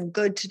wasn't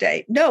good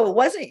today. No, it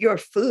wasn't your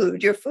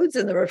food. Your food's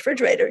in the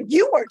refrigerator.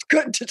 You weren't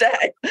good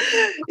today.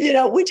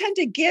 We tend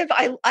to give,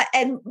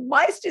 and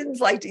my students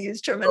like to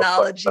use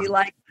terminology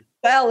like,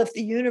 well, if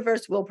the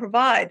universe will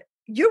provide,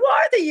 you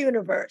are the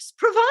universe.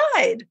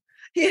 Provide.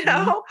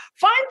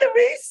 Find the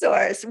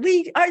resource.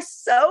 We are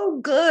so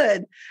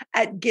good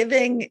at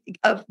giving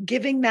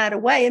that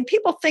away. And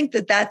people think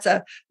that that's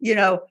a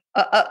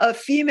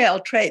female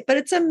trait, but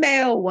it's a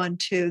male one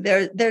too.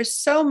 There's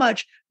so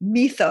much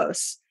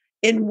mythos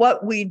in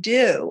what we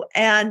do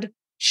and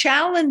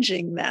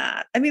challenging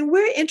that. I mean,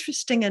 we're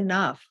interesting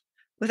enough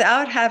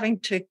without having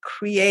to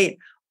create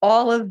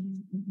all of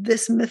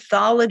this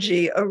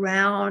mythology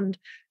around,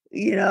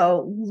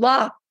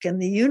 luck and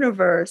the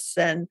universe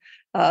and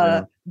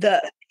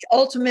the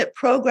ultimate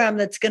program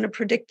that's going to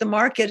predict the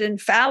market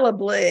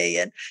infallibly.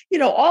 And,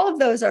 all of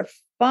those are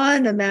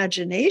fun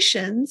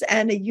imaginations.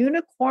 And a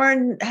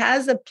unicorn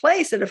has a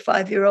place at a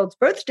 5-year-old's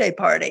birthday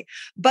party,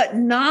 but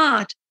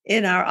not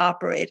in our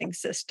operating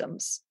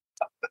systems.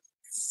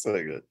 So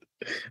good.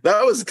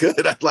 That was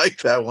good. I like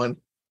that one.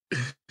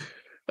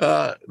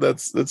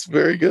 That's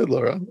very good,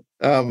 Laura.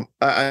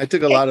 I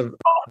took a lot of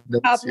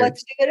notes here.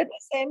 Let's do it at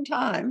the same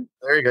time.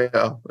 There you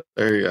go.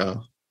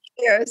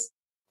 Cheers.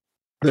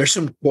 There's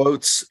some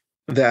quotes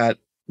that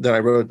I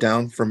wrote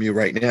down from you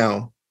right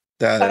now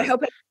that I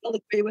hope I will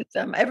agree with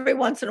them. Every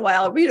once in a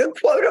while, I'll read a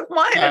quote of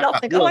mine and I'll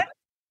think,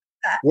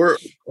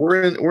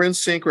 we're in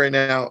sync right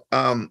now.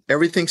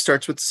 Everything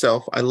starts with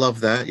self. I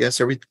love that.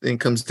 Yes, everything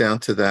comes down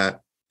to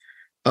that.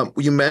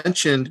 You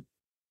mentioned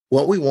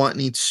what we want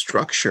needs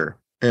structure,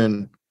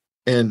 and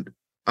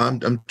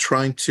I'm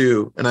trying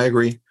to, and I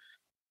agree.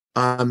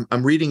 I'm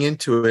reading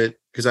into it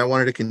because I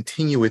wanted to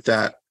continue with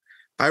that.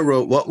 I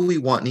wrote, what we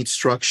want needs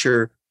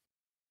structure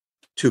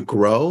to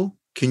grow.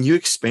 Can you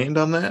expand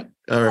on that?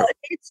 Well, it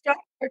needs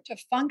structure to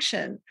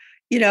function.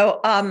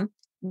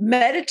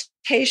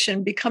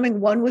 Meditation, becoming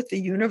one with the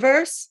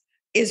universe,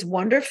 is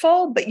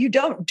wonderful, but you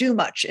don't do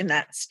much in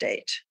that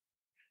state.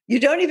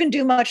 You don't even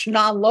do much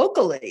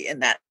non-locally in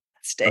that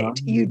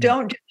state. You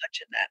don't do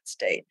much in that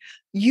state.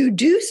 You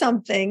do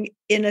something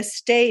in a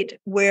state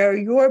where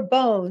your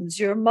bones,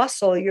 your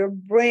muscle, your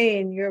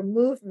brain, your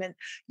movement,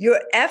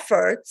 your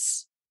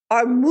efforts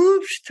are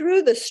moved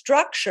through the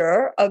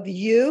structure of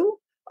you,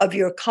 of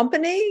your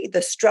company,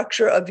 the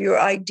structure of your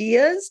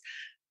ideas,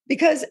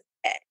 because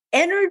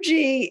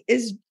energy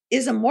is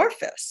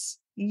amorphous.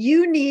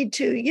 You need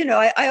to,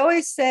 I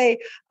always say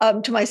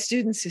to my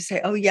students who say,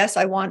 oh, yes,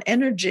 I want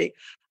energy.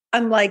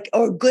 I'm like,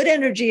 or good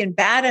energy and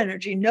bad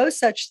energy, no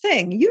such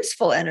thing,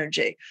 useful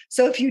energy.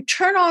 So if you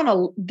turn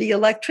on the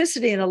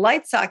electricity in a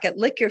light socket,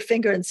 lick your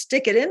finger and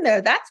stick it in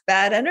there, that's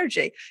bad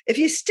energy. If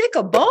you stick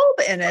a bulb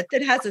in it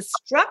that has a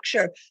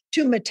structure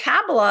to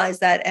metabolize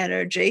that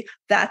energy,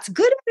 that's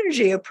good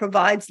energy. It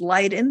provides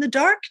light in the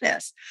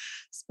darkness.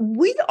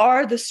 We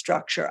are the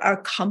structure.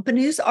 Our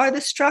companies are the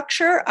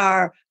structure.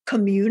 Our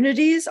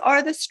communities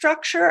are the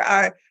structure.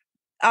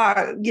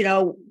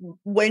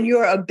 When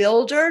you're a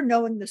builder,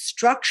 knowing the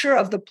structure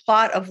of the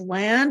plot of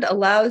land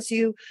allows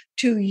you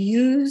to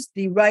use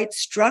the right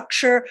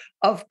structure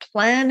of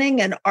planning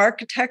and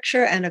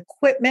architecture and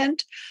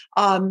equipment.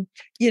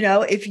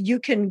 If you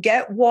can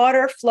get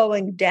water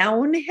flowing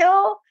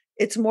downhill,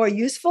 it's more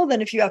useful than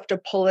if you have to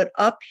pull it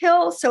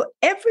uphill. So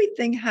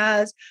everything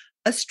has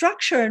a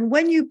structure. And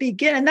when you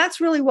begin, and that's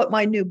really what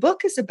my new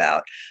book is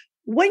about,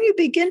 when you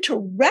begin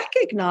to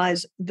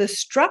recognize the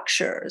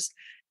structures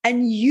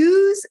and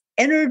use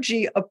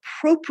energy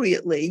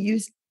appropriately,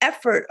 use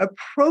effort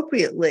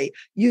appropriately,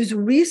 use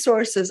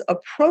resources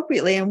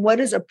appropriately. And what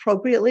is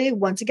appropriately?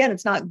 Once again,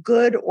 it's not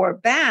good or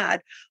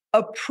bad.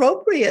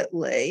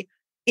 Appropriately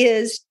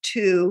is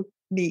to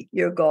meet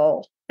your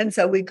goal. And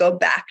so we go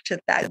back to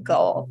that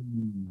goal.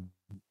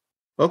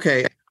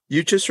 Okay.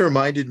 You just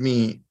reminded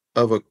me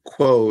of a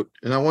quote,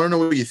 and I want to know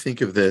what you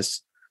think of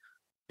this.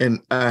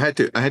 And I had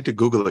to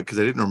Google it because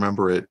I didn't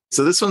remember it.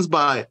 So this one's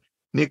by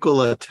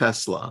Nikola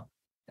Tesla.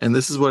 And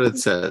this is what it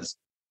says.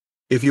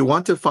 If you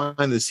want to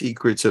find the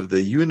secrets of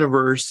the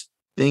universe,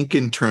 think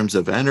in terms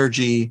of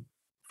energy,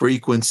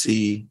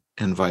 frequency,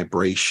 and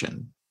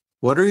vibration.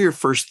 What are your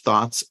first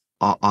thoughts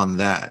on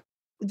that?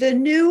 The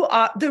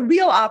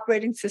real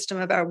operating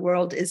system of our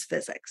world is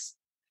physics.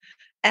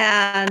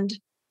 And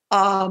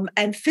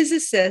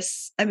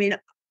physicists, when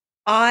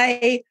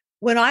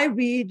I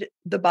read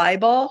the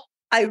Bible,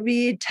 I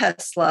read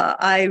Tesla,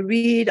 I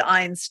read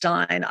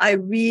Einstein, I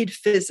read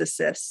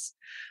physicists.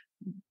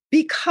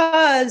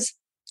 Because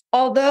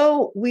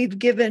although we've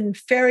given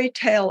fairy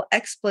tale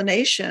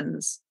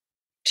explanations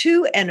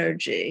to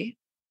energy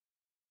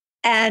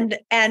and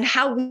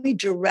how we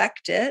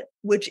direct it,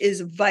 which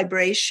is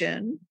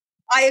vibration,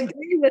 I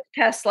agree with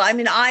Tesla. I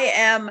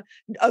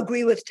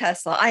agree with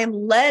Tesla. I am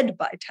led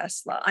by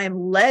Tesla. I am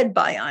led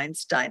by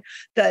Einstein.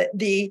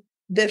 The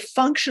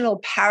functional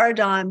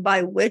paradigm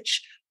by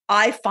which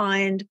I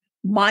find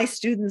my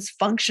students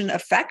function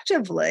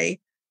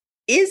effectively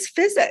is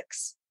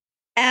physics.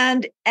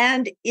 And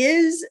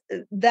is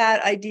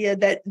that idea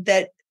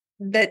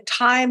that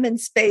time and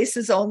space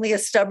is only a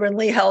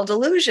stubbornly held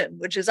illusion,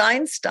 which is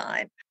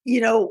Einstein.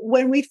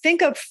 When we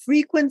think of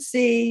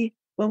frequency,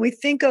 when we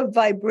think of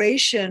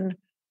vibration,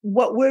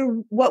 what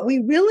we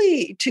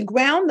really, to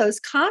ground those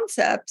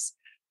concepts,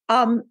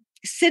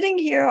 sitting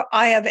here,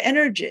 I have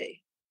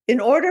energy. In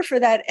order for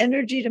that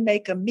energy to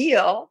make a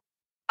meal,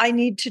 I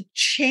need to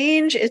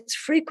change its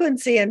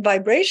frequency and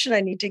vibration.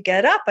 I need to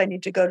get up. I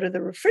need to go to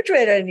the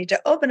refrigerator. I need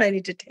to open. I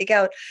need to take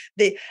out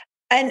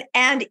and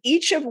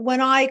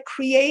when I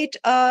create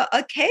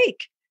a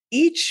cake,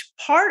 each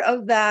part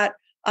of that,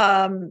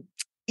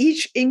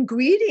 each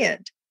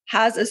ingredient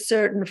has a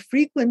certain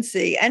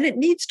frequency and it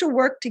needs to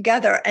work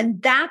together.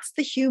 And that's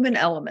the human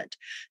element.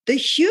 The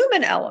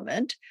human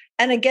element,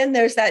 and again,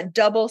 there's that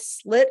double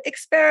slit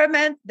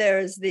experiment.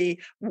 There's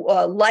the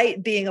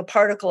light being a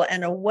particle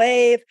and a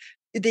wave.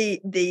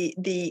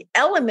 The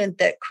element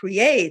that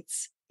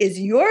creates is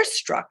your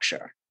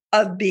structure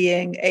of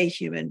being a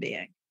human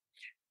being,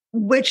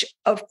 which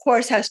of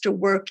course has to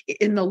work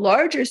in the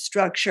larger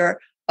structure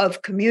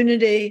of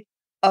community,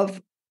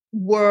 of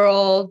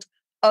world,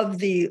 of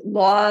the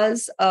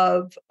laws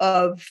of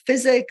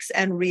physics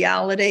and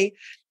reality.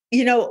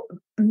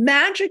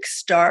 Magic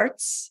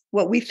starts,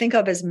 what we think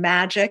of as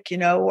magic,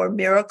 or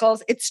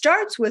miracles. It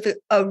starts with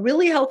a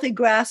really healthy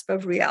grasp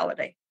of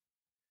reality.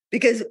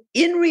 Because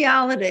in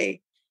reality,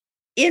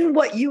 in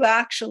what you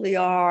actually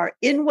are,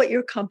 in what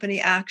your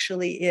company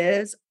actually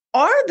is,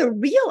 are the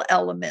real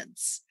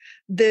elements,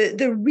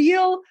 the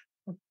real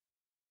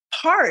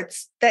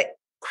parts that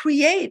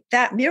create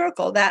that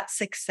miracle, that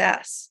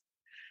success.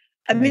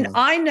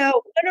 I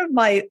know one of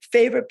my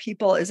favorite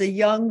people is a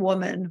young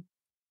woman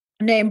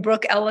named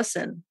Brooke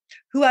Ellison,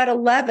 who at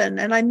 11,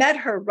 and I met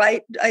her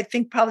I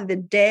think probably the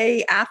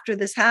day after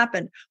this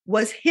happened,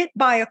 was hit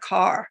by a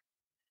car.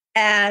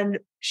 And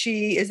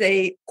she is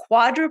a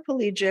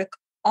quadriplegic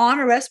on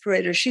a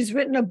respirator. She's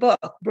written a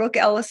book, Brooke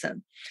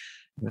Ellison.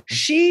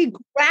 She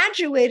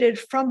graduated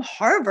from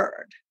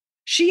Harvard.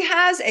 She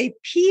has a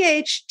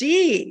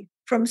PhD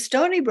from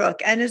Stony Brook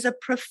and is a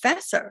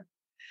professor.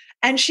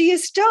 And she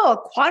is still a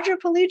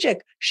quadriplegic.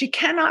 She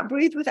cannot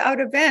breathe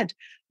without a vent.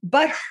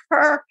 But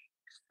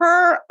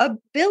her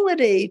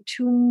ability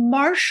to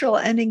marshal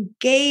and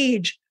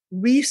engage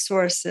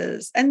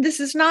resources, and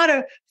this is not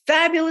a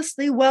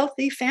fabulously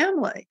wealthy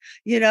family.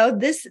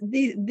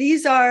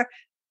 These are,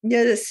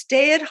 the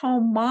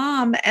stay-at-home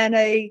mom and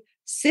a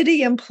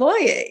city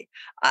employee.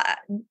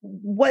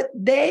 What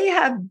they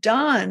have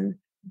done,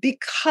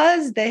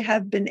 because they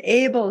have been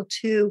able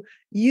to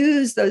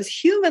use those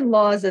human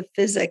laws of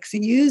physics,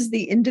 use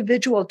the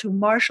individual to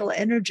marshal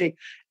energy,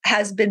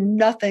 has been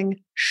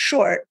nothing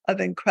short of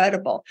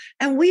incredible.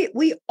 And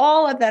we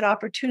all have that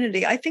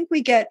opportunity. I think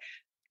we get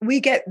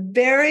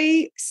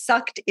very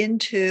sucked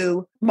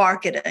into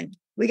marketing.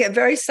 We get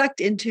very sucked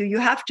into, you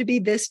have to be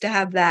this to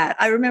have that.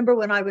 I remember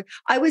when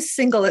I was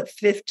single at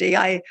 50.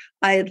 I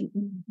had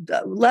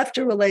left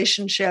a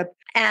relationship,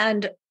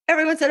 and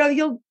everyone said, "Oh,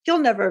 you'll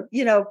never,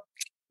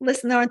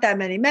 listen, there aren't that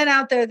many men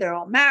out there. They're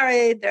all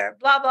married. They're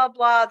blah, blah,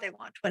 blah. They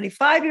want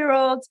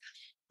 25-year-olds.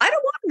 I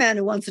don't want a man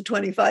who wants a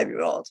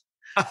 25-year-old,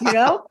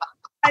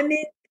 I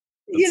mean,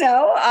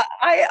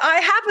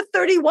 I have a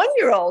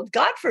 31-year-old,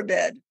 God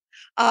forbid.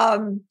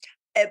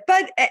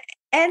 But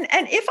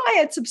if I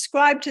had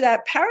subscribed to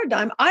that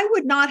paradigm, I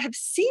would not have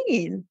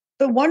seen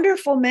the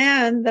wonderful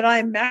man that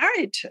I'm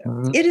married to.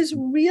 Mm-hmm. It is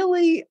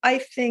really, I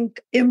think,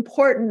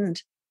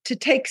 important to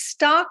take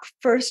stock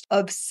first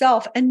of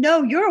self and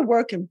know you're a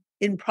work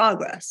in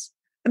progress.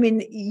 I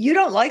mean, you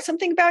don't like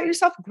something about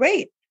yourself?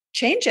 Great,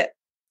 change it.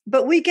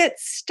 But we get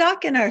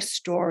stuck in our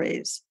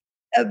stories.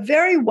 A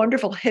very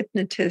wonderful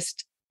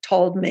hypnotist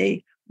told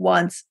me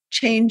once,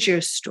 change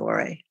your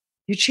story.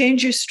 You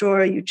change your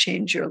story, you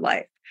change your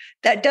life.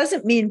 That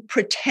doesn't mean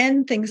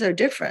pretend things are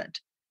different.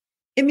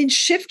 It means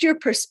shift your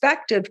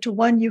perspective to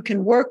one you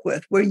can work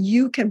with, where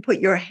you can put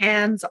your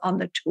hands on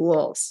the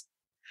tools.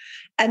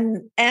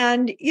 And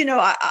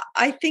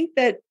I think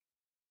that,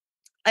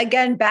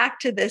 again, back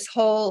to this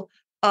whole,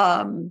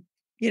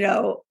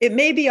 it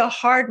may be a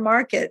hard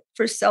market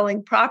for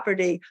selling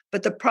property,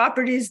 but the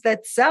properties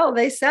that sell,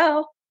 they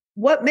sell.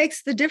 What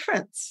makes the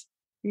difference?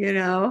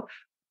 You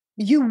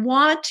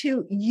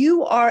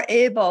are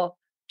able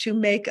to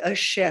make a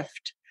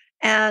shift.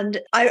 And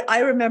I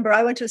remember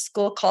I went to a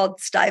school called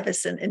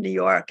Stuyvesant in New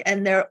York,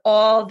 and there are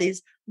all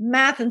these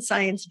math and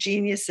science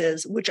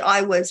geniuses, which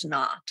I was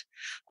not.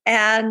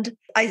 And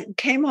I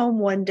came home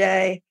one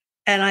day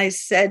and I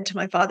said to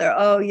my father,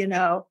 "Oh,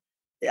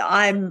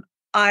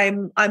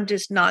 I'm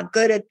just not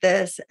good at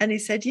this." And he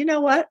said, "You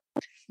know what?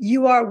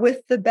 You are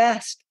with the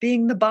best.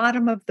 Being the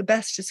bottom of the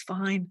best is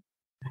fine."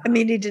 I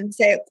mean, he didn't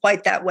say it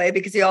quite that way,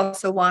 because he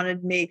also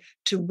wanted me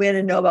to win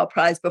a Nobel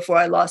Prize before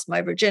I lost my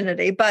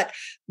virginity,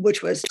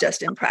 which was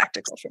just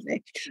impractical for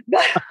me.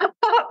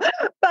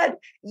 But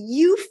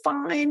you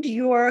find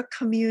your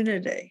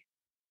community.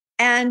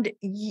 And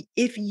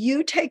if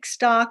you take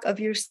stock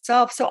of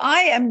yourself, so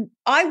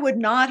I would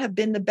not have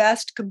been the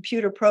best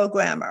computer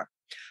programmer.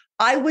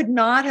 I would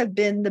not have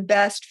been the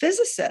best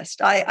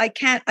physicist. I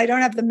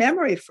don't have the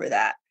memory for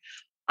that.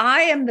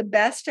 I am the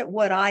best at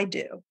what I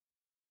do.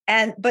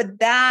 But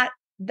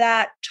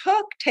that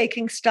took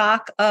taking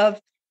stock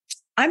of,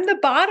 I'm the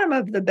bottom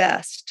of the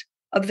best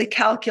of the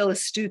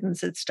calculus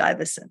students at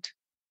Stuyvesant.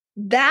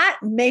 That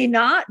may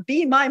not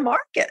be my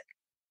market.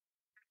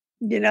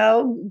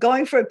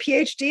 Going for a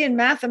PhD in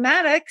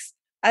mathematics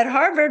at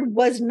Harvard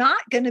was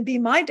not going to be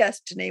my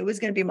destiny. It was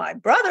going to be my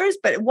brother's,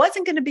 but it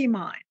wasn't going to be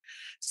mine.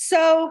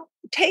 So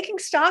taking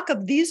stock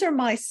of, these are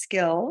my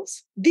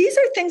skills. These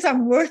are things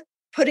I'm worth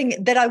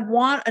putting, that I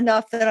want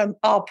enough that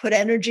I'll put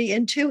energy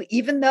into,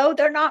 even though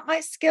they're not my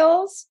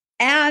skills.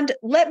 And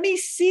let me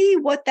see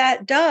what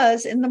that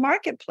does in the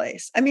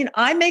marketplace. I mean,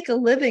 I make a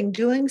living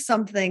doing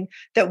something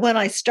that when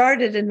I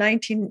started in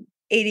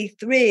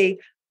 1983,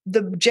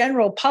 the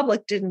general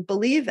public didn't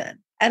believe in.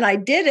 And I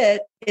did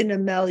it in a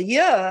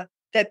milieu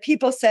that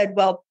people said,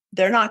 well,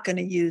 they're not going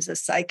to use a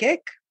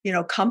psychic,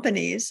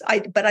 companies.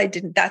 But I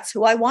didn't. That's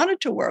who I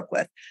wanted to work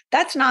with.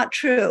 That's not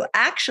true.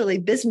 Actually,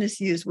 business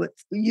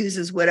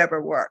uses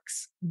whatever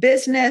works.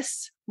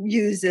 Business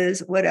uses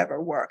whatever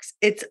works.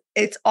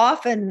 It's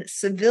often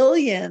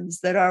civilians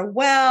that are,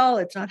 well,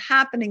 it's not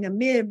happening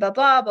amid blah,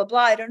 blah, blah, blah.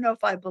 I don't know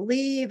if I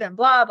believe, and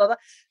blah, blah, blah.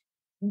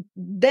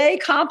 They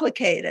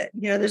complicate it.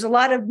 There's a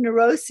lot of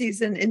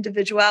neuroses and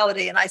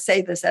individuality. And I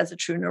say this as a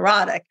true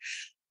neurotic.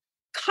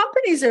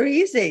 Companies are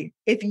easy.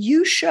 If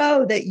you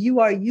show that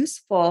you are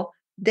useful,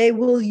 they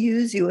will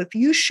use you. If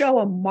you show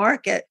a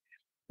market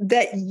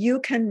that you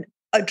can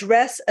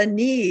address a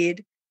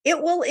need,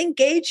 it will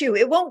engage you.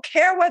 It won't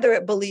care whether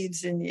it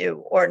believes in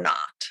you or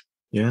not.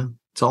 Yeah.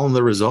 It's all in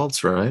the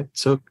results, right?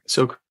 So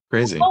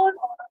crazy. All in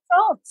the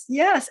results.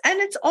 Yes. And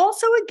it's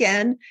also,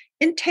 again,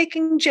 in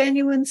taking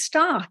genuine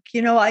stock.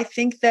 I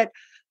think that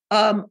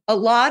a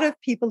lot of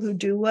people who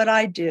do what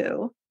I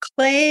do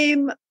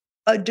claim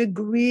a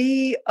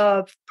degree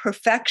of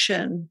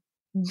perfection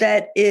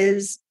that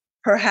is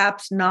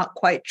perhaps not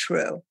quite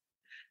true.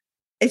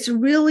 It's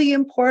really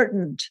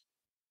important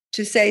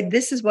to say,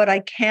 this is what I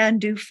can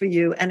do for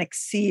you, and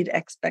exceed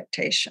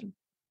expectation.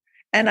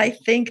 And I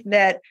think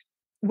that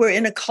we're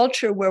in a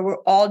culture where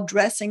we're all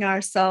dressing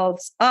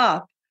ourselves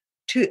up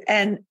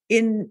and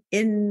in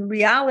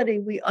reality,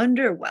 we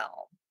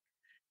underwhelm.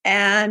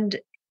 And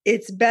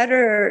it's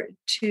better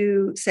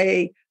to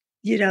say,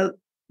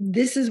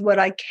 this is what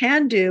I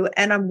can do,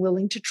 and I'm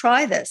willing to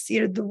try this.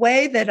 The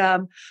way that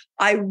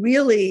I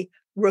really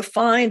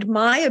refined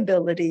my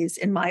abilities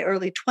in my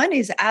early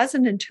 20s as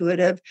an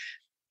intuitive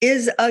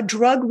is a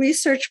drug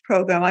research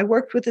program. I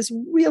worked with this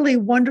really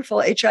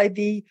wonderful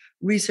HIV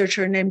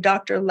researcher named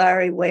Dr.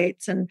 Larry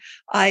Waits, and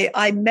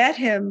I met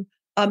him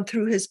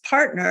through his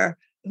partner,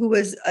 who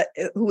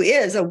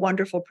is a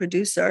wonderful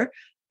producer.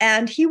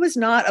 And he was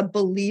not a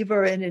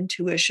believer in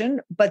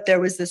intuition, but there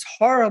was this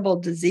horrible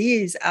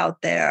disease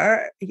out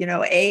there,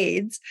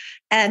 AIDS,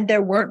 and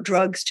there weren't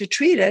drugs to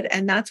treat it.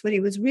 And that's what he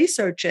was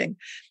researching.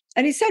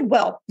 And he said,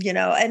 well,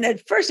 and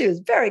at first he was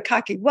very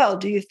cocky. Well,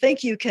 do you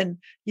think you can,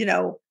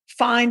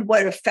 find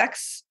what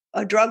effects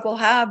a drug will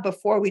have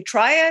before we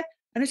try it?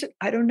 And I said,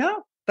 I don't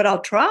know, but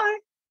I'll try.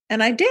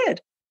 And I did.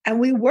 And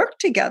we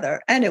worked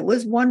together, and it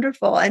was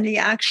wonderful. And he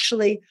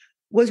actually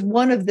was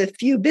one of the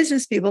few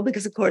business people,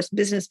 because of course,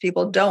 business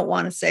people don't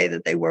want to say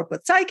that they work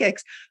with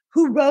psychics,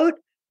 who wrote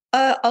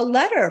a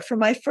letter for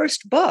my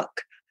first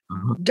book,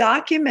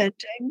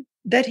 documenting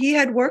that he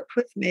had worked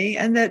with me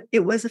and that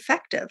it was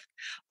effective,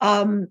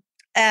 and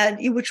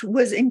which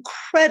was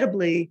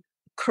incredibly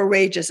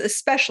courageous,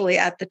 especially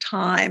at the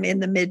time in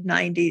the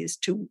mid-90s,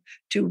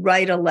 to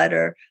write a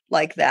letter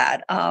like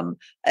that,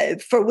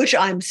 for which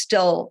I'm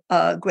still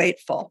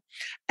grateful.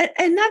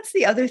 And that's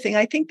the other thing.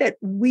 I think that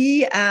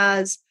we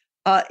as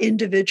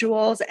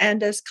individuals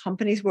and as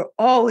companies, we're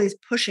always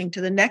pushing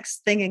to the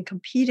next thing and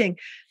competing.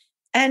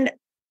 And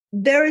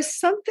there is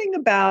something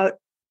about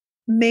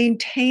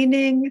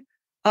maintaining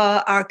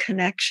our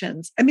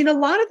connections. I mean, a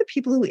lot of the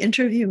people who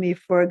interview me,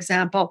 for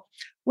example,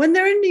 when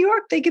they're in New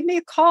York, they give me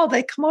a call.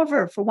 They come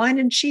over for wine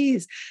and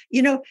cheese.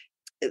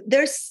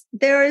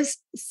 There is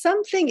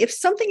something. If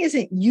something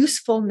isn't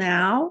useful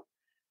now,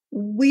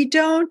 we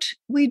don't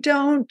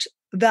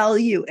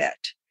value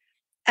it.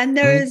 And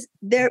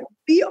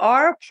we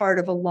are a part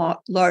of a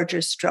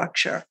larger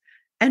structure,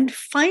 and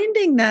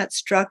finding that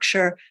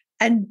structure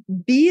and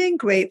being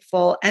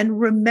grateful and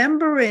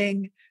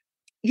remembering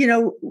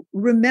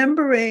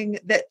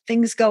that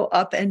things go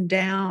up and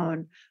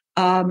down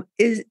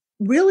is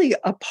really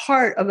a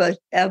part of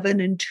an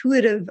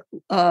intuitive,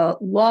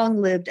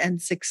 long-lived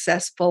and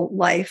successful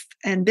life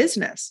and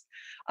business.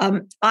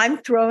 I'm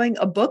throwing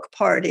a book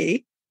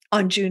party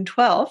on June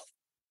 12th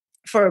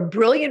for a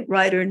brilliant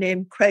writer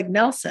named Craig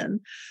Nelson,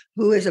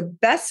 who is a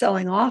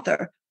best-selling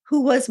author,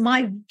 who was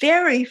my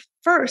very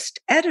first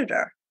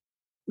editor,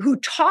 who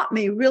taught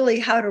me really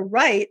how to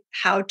write,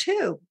 how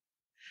to.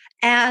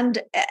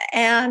 And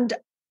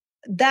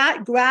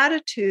that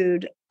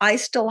gratitude I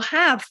still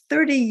have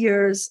 30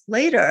 years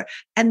later.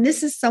 And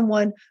this is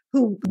someone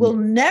who will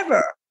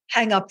never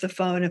hang up the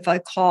phone if I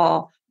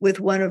call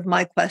with one of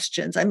my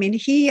questions. I mean,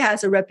 he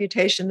has a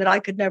reputation that I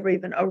could never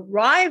even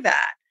arrive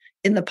at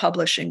in the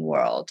publishing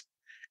world,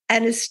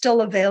 and is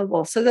still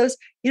available. So those,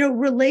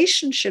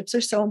 relationships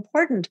are so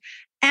important.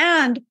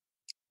 And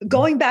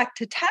going back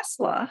to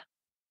Tesla,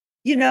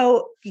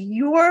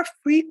 your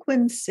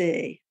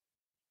frequency,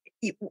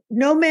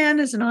 no man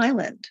is an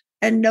island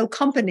and no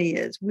company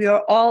is. We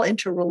are all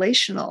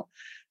interrelational.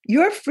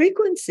 Your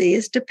frequency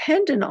is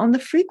dependent on the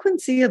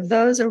frequency of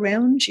those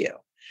around you.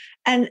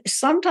 And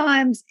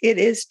sometimes it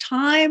is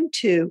time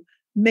to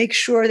make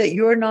sure that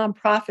your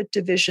nonprofit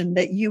division,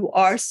 that you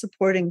are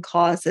supporting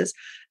causes.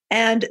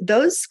 And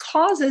those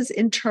causes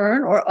in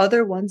turn, or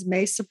other ones,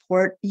 may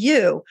support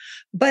you.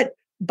 But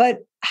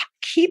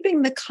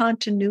keeping the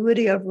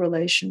continuity of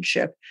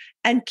relationship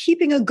and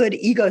keeping a good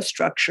ego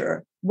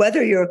structure,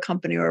 whether you're a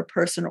company or a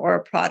person or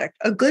a product,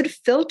 a good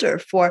filter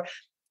for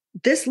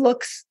this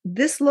looks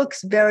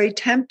very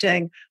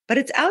tempting, but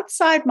it's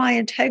outside my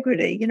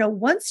integrity.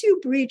 Once you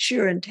breach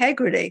your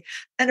integrity,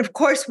 and of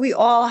course we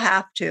all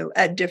have to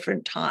at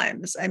different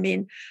times. I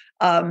mean,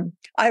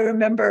 I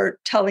remember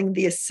telling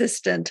the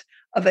assistant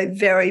of a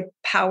very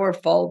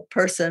powerful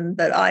person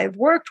that I've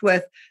worked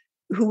with,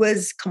 who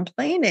was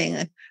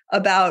complaining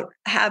about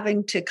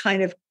having to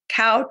kind of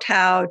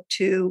kowtow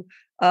to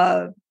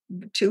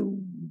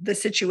the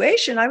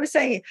situation. I was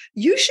saying,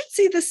 you should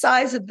see the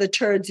size of the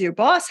turds your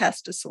boss has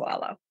to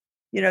swallow.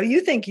 You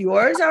think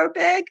yours are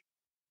big?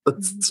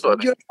 That's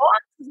funny. Your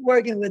boss is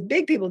working with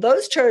big people.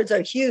 Those turds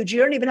are huge. You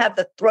don't even have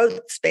the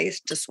throat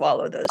space to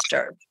swallow those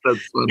turds.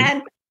 That's funny.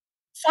 And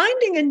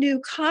finding a new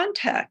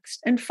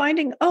context and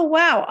finding, oh,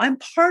 wow, I'm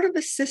part of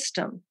a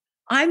system.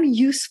 I'm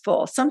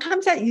useful.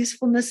 Sometimes that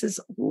usefulness is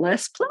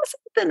less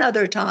pleasant than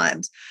other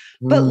times.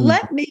 But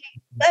let me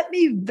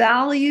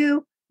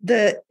value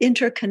the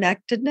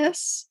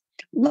interconnectedness.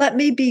 Let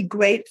me be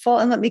grateful,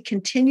 and let me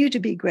continue to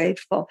be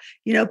grateful.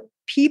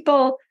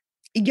 People,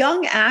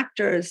 young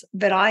actors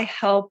that I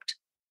helped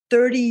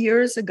 30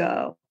 years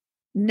ago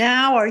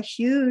now are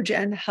huge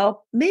and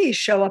help me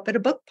show up at a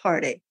book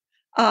party.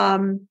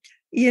 And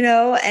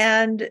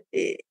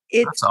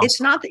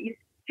it's not that you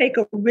take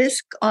a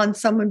risk on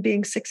someone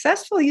being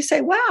successful. You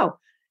say, wow,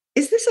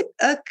 is this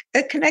a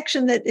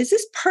connection is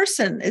this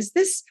person, is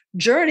this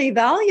journey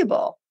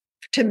valuable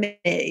to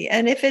me?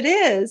 And if it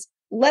is,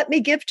 let me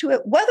give to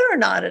it whether or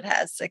not it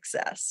has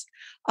success.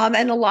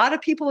 And a lot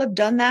of people have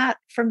done that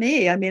for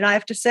me. I mean, I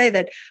have to say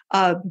that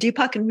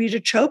Deepak and Rita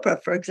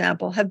Chopra, for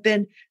example, have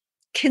been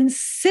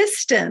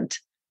consistent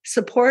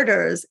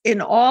supporters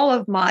in all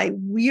of my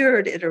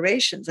weird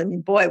iterations. I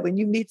mean, boy, when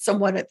you meet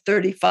someone at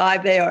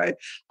 35,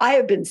 I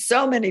have been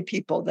so many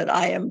people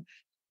that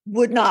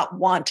would not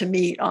want to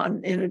meet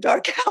in a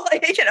dark alley,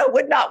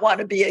 would not want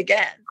to be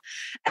again.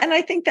 And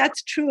I think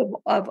that's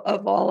true of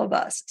all of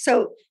us.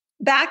 So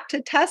back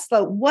to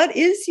Tesla, what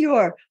is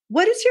your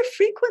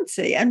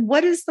frequency, and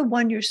what is the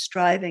one you're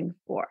striving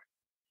for?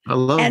 I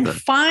love and that.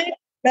 Find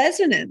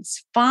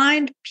resonance,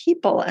 find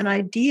people and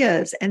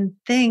ideas and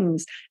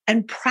things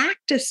and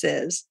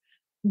practices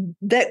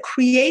that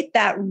create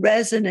that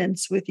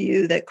resonance with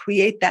you, that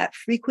create that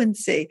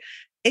frequency.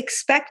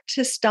 Expect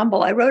to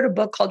stumble. I wrote a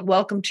book called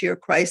Welcome to Your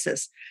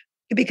Crisis,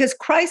 because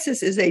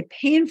crisis is a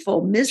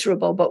painful,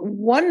 miserable, but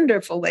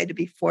wonderful way to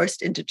be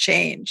forced into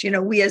change.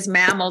 We as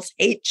mammals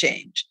hate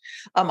change.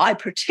 I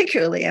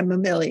particularly am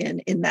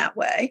mammalian in that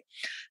way.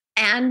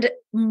 And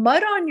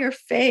mud on your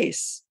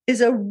face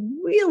is a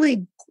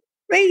really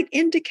great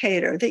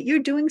indicator that you're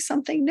doing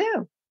something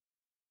new.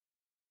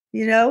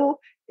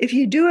 If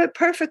you do it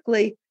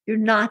perfectly, you're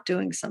not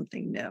doing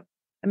something new.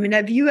 I mean,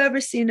 have you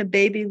ever seen a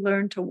baby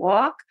learn to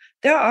walk?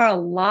 There are a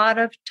lot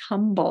of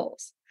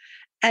tumbles.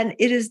 And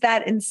it is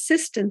that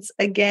insistence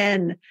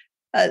again,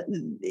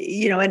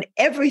 and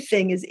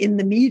everything is in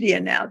the media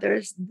now.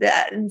 There's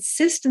that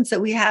insistence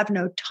that we have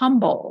no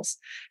tumbles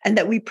and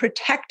that we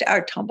protect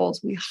our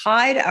tumbles, we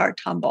hide our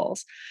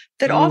tumbles,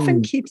 that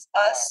often keeps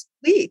us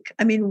weak.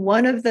 I mean,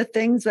 one of the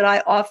things that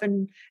I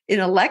often in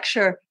a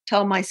lecture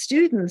tell my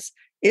students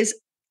is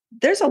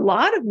there's a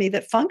lot of me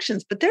that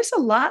functions, but there's a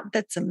lot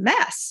that's a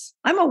mess.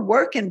 I'm a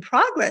work in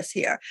progress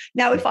here.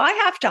 Now, if I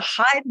have to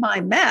hide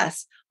my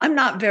mess, I'm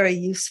not very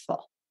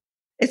useful.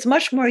 It's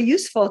much more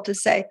useful to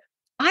say,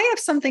 I have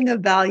something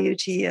of value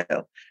to you.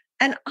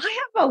 And I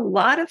have a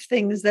lot of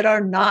things that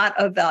are not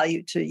of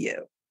value to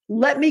you.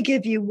 Let me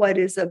give you what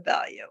is of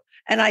value.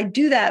 And I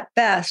do that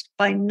best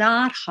by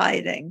not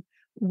hiding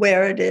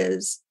where it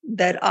is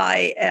that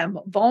I am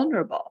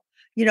vulnerable.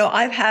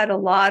 I've had a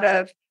lot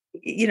of,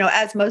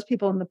 as most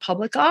people in the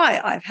public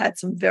eye, I've had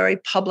some very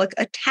public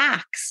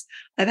attacks.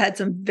 I've had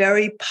some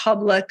very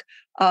public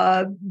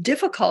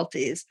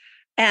difficulties.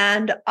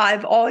 And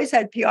I've always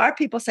had PR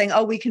people saying,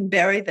 oh, we can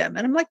bury them.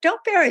 And I'm like,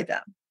 don't bury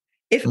them.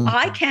 If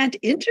I can't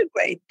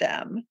integrate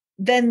them,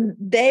 then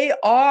they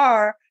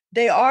are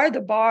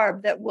the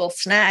barb that will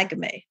snag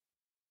me.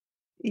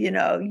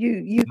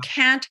 You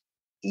can't,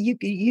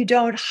 you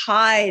don't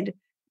hide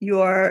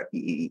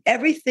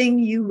everything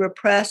you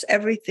repress,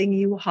 everything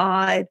you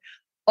hide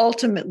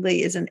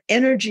ultimately is an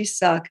energy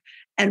suck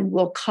and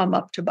will come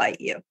up to bite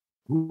you.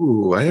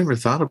 Ooh, I never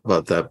thought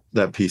about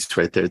that piece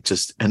right there.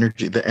 Just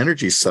energy. The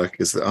energy suck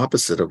is the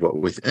opposite of what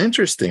we.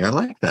 Interesting. I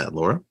like that,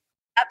 Laura.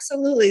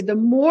 Absolutely. The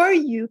more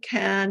you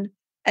can,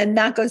 and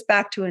that goes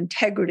back to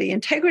integrity.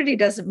 Integrity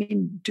doesn't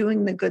mean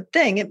doing the good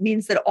thing. It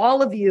means that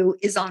all of you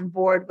is on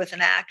board with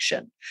an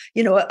action.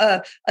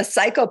 A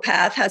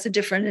psychopath has a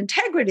different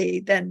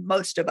integrity than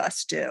most of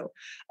us do,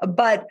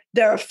 but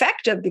they're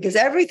effective because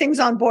everything's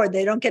on board.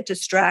 They don't get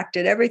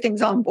distracted.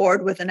 Everything's on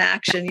board with an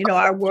action.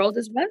 Our world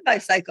is run by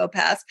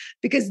psychopaths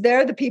because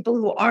they're the people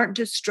who aren't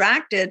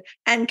distracted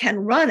and can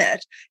run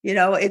it.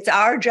 It's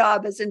our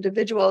job as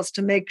individuals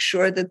to make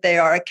sure that they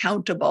are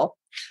accountable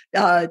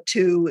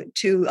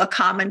to a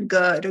common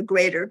good, a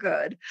greater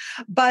good.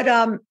 But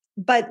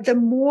the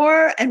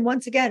more, and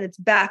once again, it's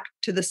back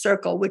to the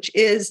circle, which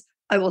is,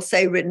 I will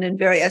say, written in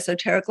very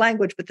esoteric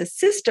language, but the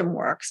system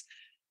works.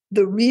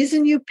 The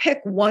reason you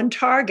pick one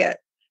target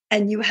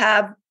and you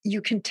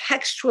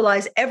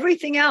contextualize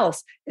everything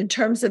else in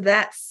terms of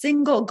that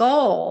single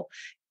goal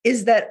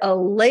is that a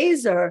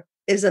laser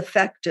is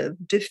effective,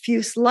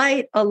 diffuse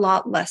light a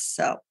lot less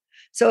so.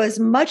 So as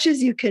much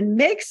as you can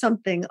make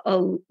something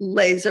a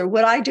laser,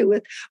 what I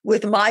do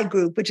with my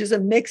group, which is a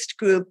mixed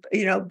group,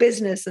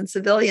 business and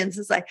civilians,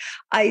 is like,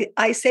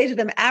 I say to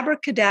them,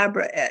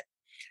 abracadabra it.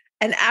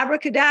 And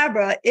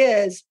abracadabra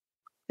is,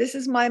 this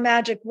is my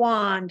magic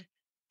wand.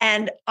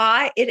 And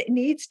it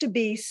needs to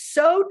be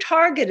so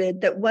targeted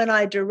that when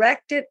I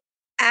direct it,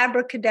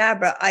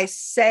 abracadabra, I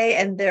say,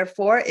 and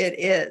therefore it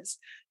is.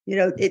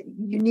 You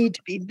need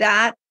to be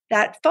that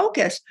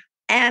focused.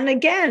 And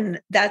again,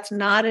 that's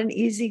not an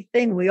easy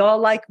thing.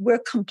 We're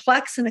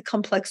complex in a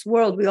complex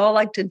world. We all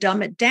like to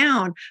dumb it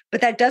down, but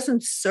that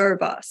doesn't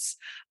serve us.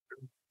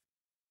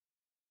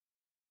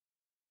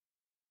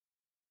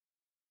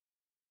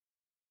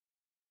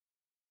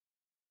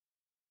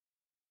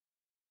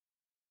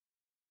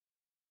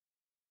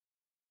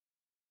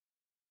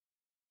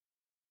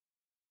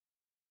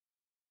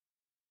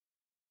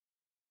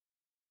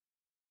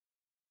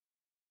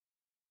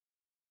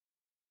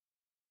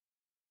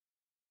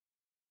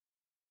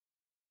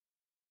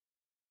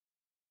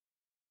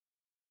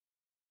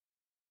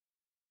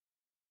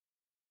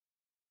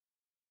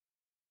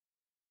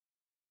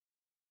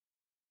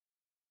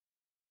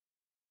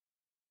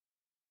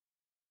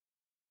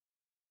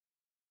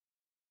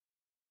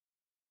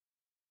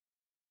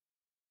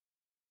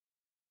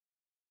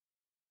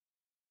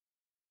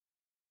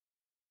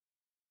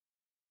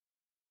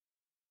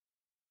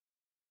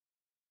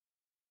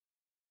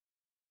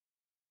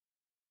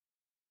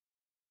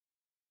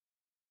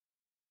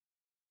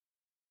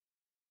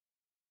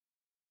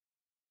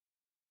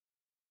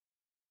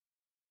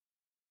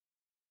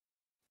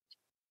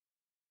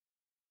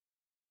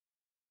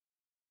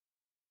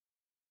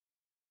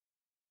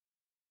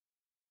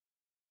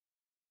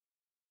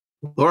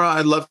 Laura,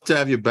 I'd love to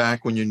have you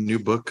back when your new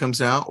book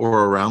comes out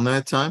or around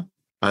that time.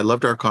 I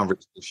loved our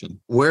conversation.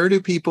 Where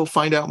do people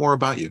find out more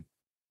about you?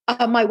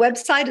 My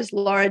website is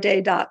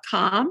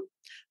lauraday.com.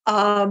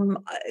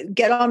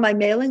 Get on my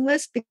mailing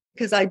list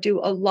because I do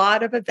a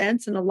lot of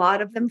events and a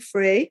lot of them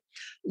free.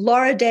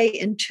 Laura Day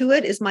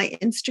Intuit is my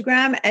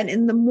Instagram. And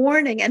in the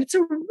morning, and it's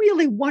a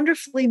really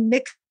wonderfully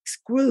mixed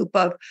group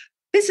of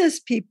business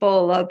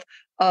people,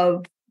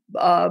 of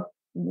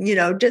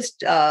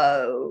just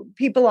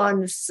people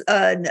on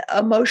an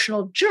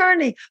emotional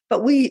journey,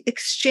 but we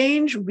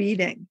exchange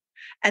reading.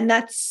 And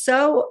that's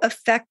so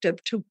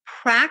effective to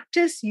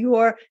practice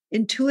your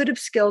intuitive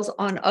skills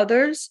on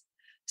others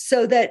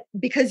so that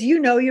because you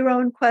know your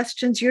own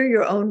questions, you're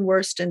your own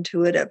worst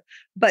intuitive.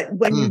 But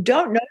when you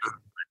don't know,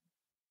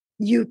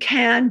 you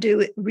can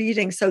do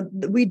reading. So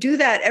we do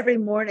that every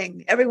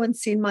morning.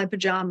 Everyone's seen my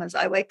pajamas.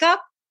 I wake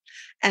up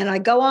and I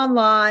go on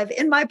live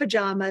in my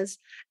pajamas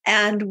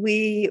and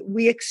we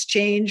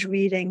exchange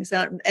readings.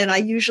 And I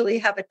usually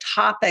have a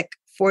topic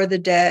for the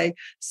day,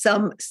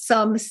 some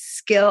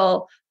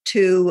skill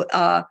to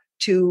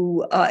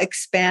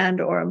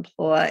expand or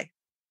employ.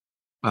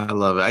 I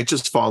love it. I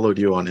just followed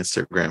you on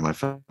Instagram. I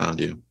found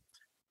you.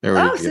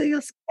 So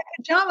you'll see my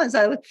pajamas.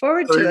 I look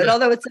forward to it,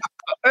 although it's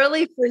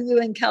early for you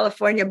in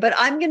California, but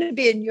I'm going to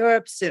be in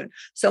Europe soon.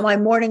 So my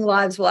morning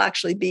lives will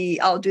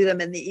actually I'll do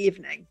them in the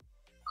evening.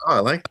 Oh, I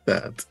like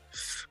that.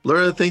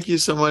 Laura, thank you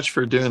so much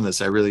for doing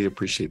this. I really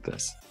appreciate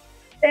this.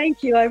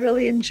 Thank you. I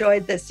really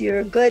enjoyed this. You're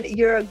a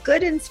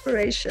good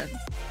inspiration.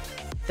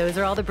 Those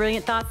are all the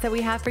brilliant thoughts that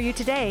we have for you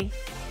today.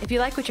 If you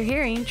like what you're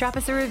hearing, drop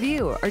us a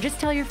review or just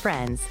tell your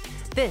friends.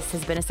 This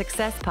has been a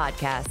Success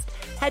Podcast.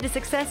 Head to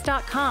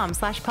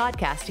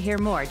success.com/podcast to hear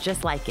more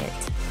just like it.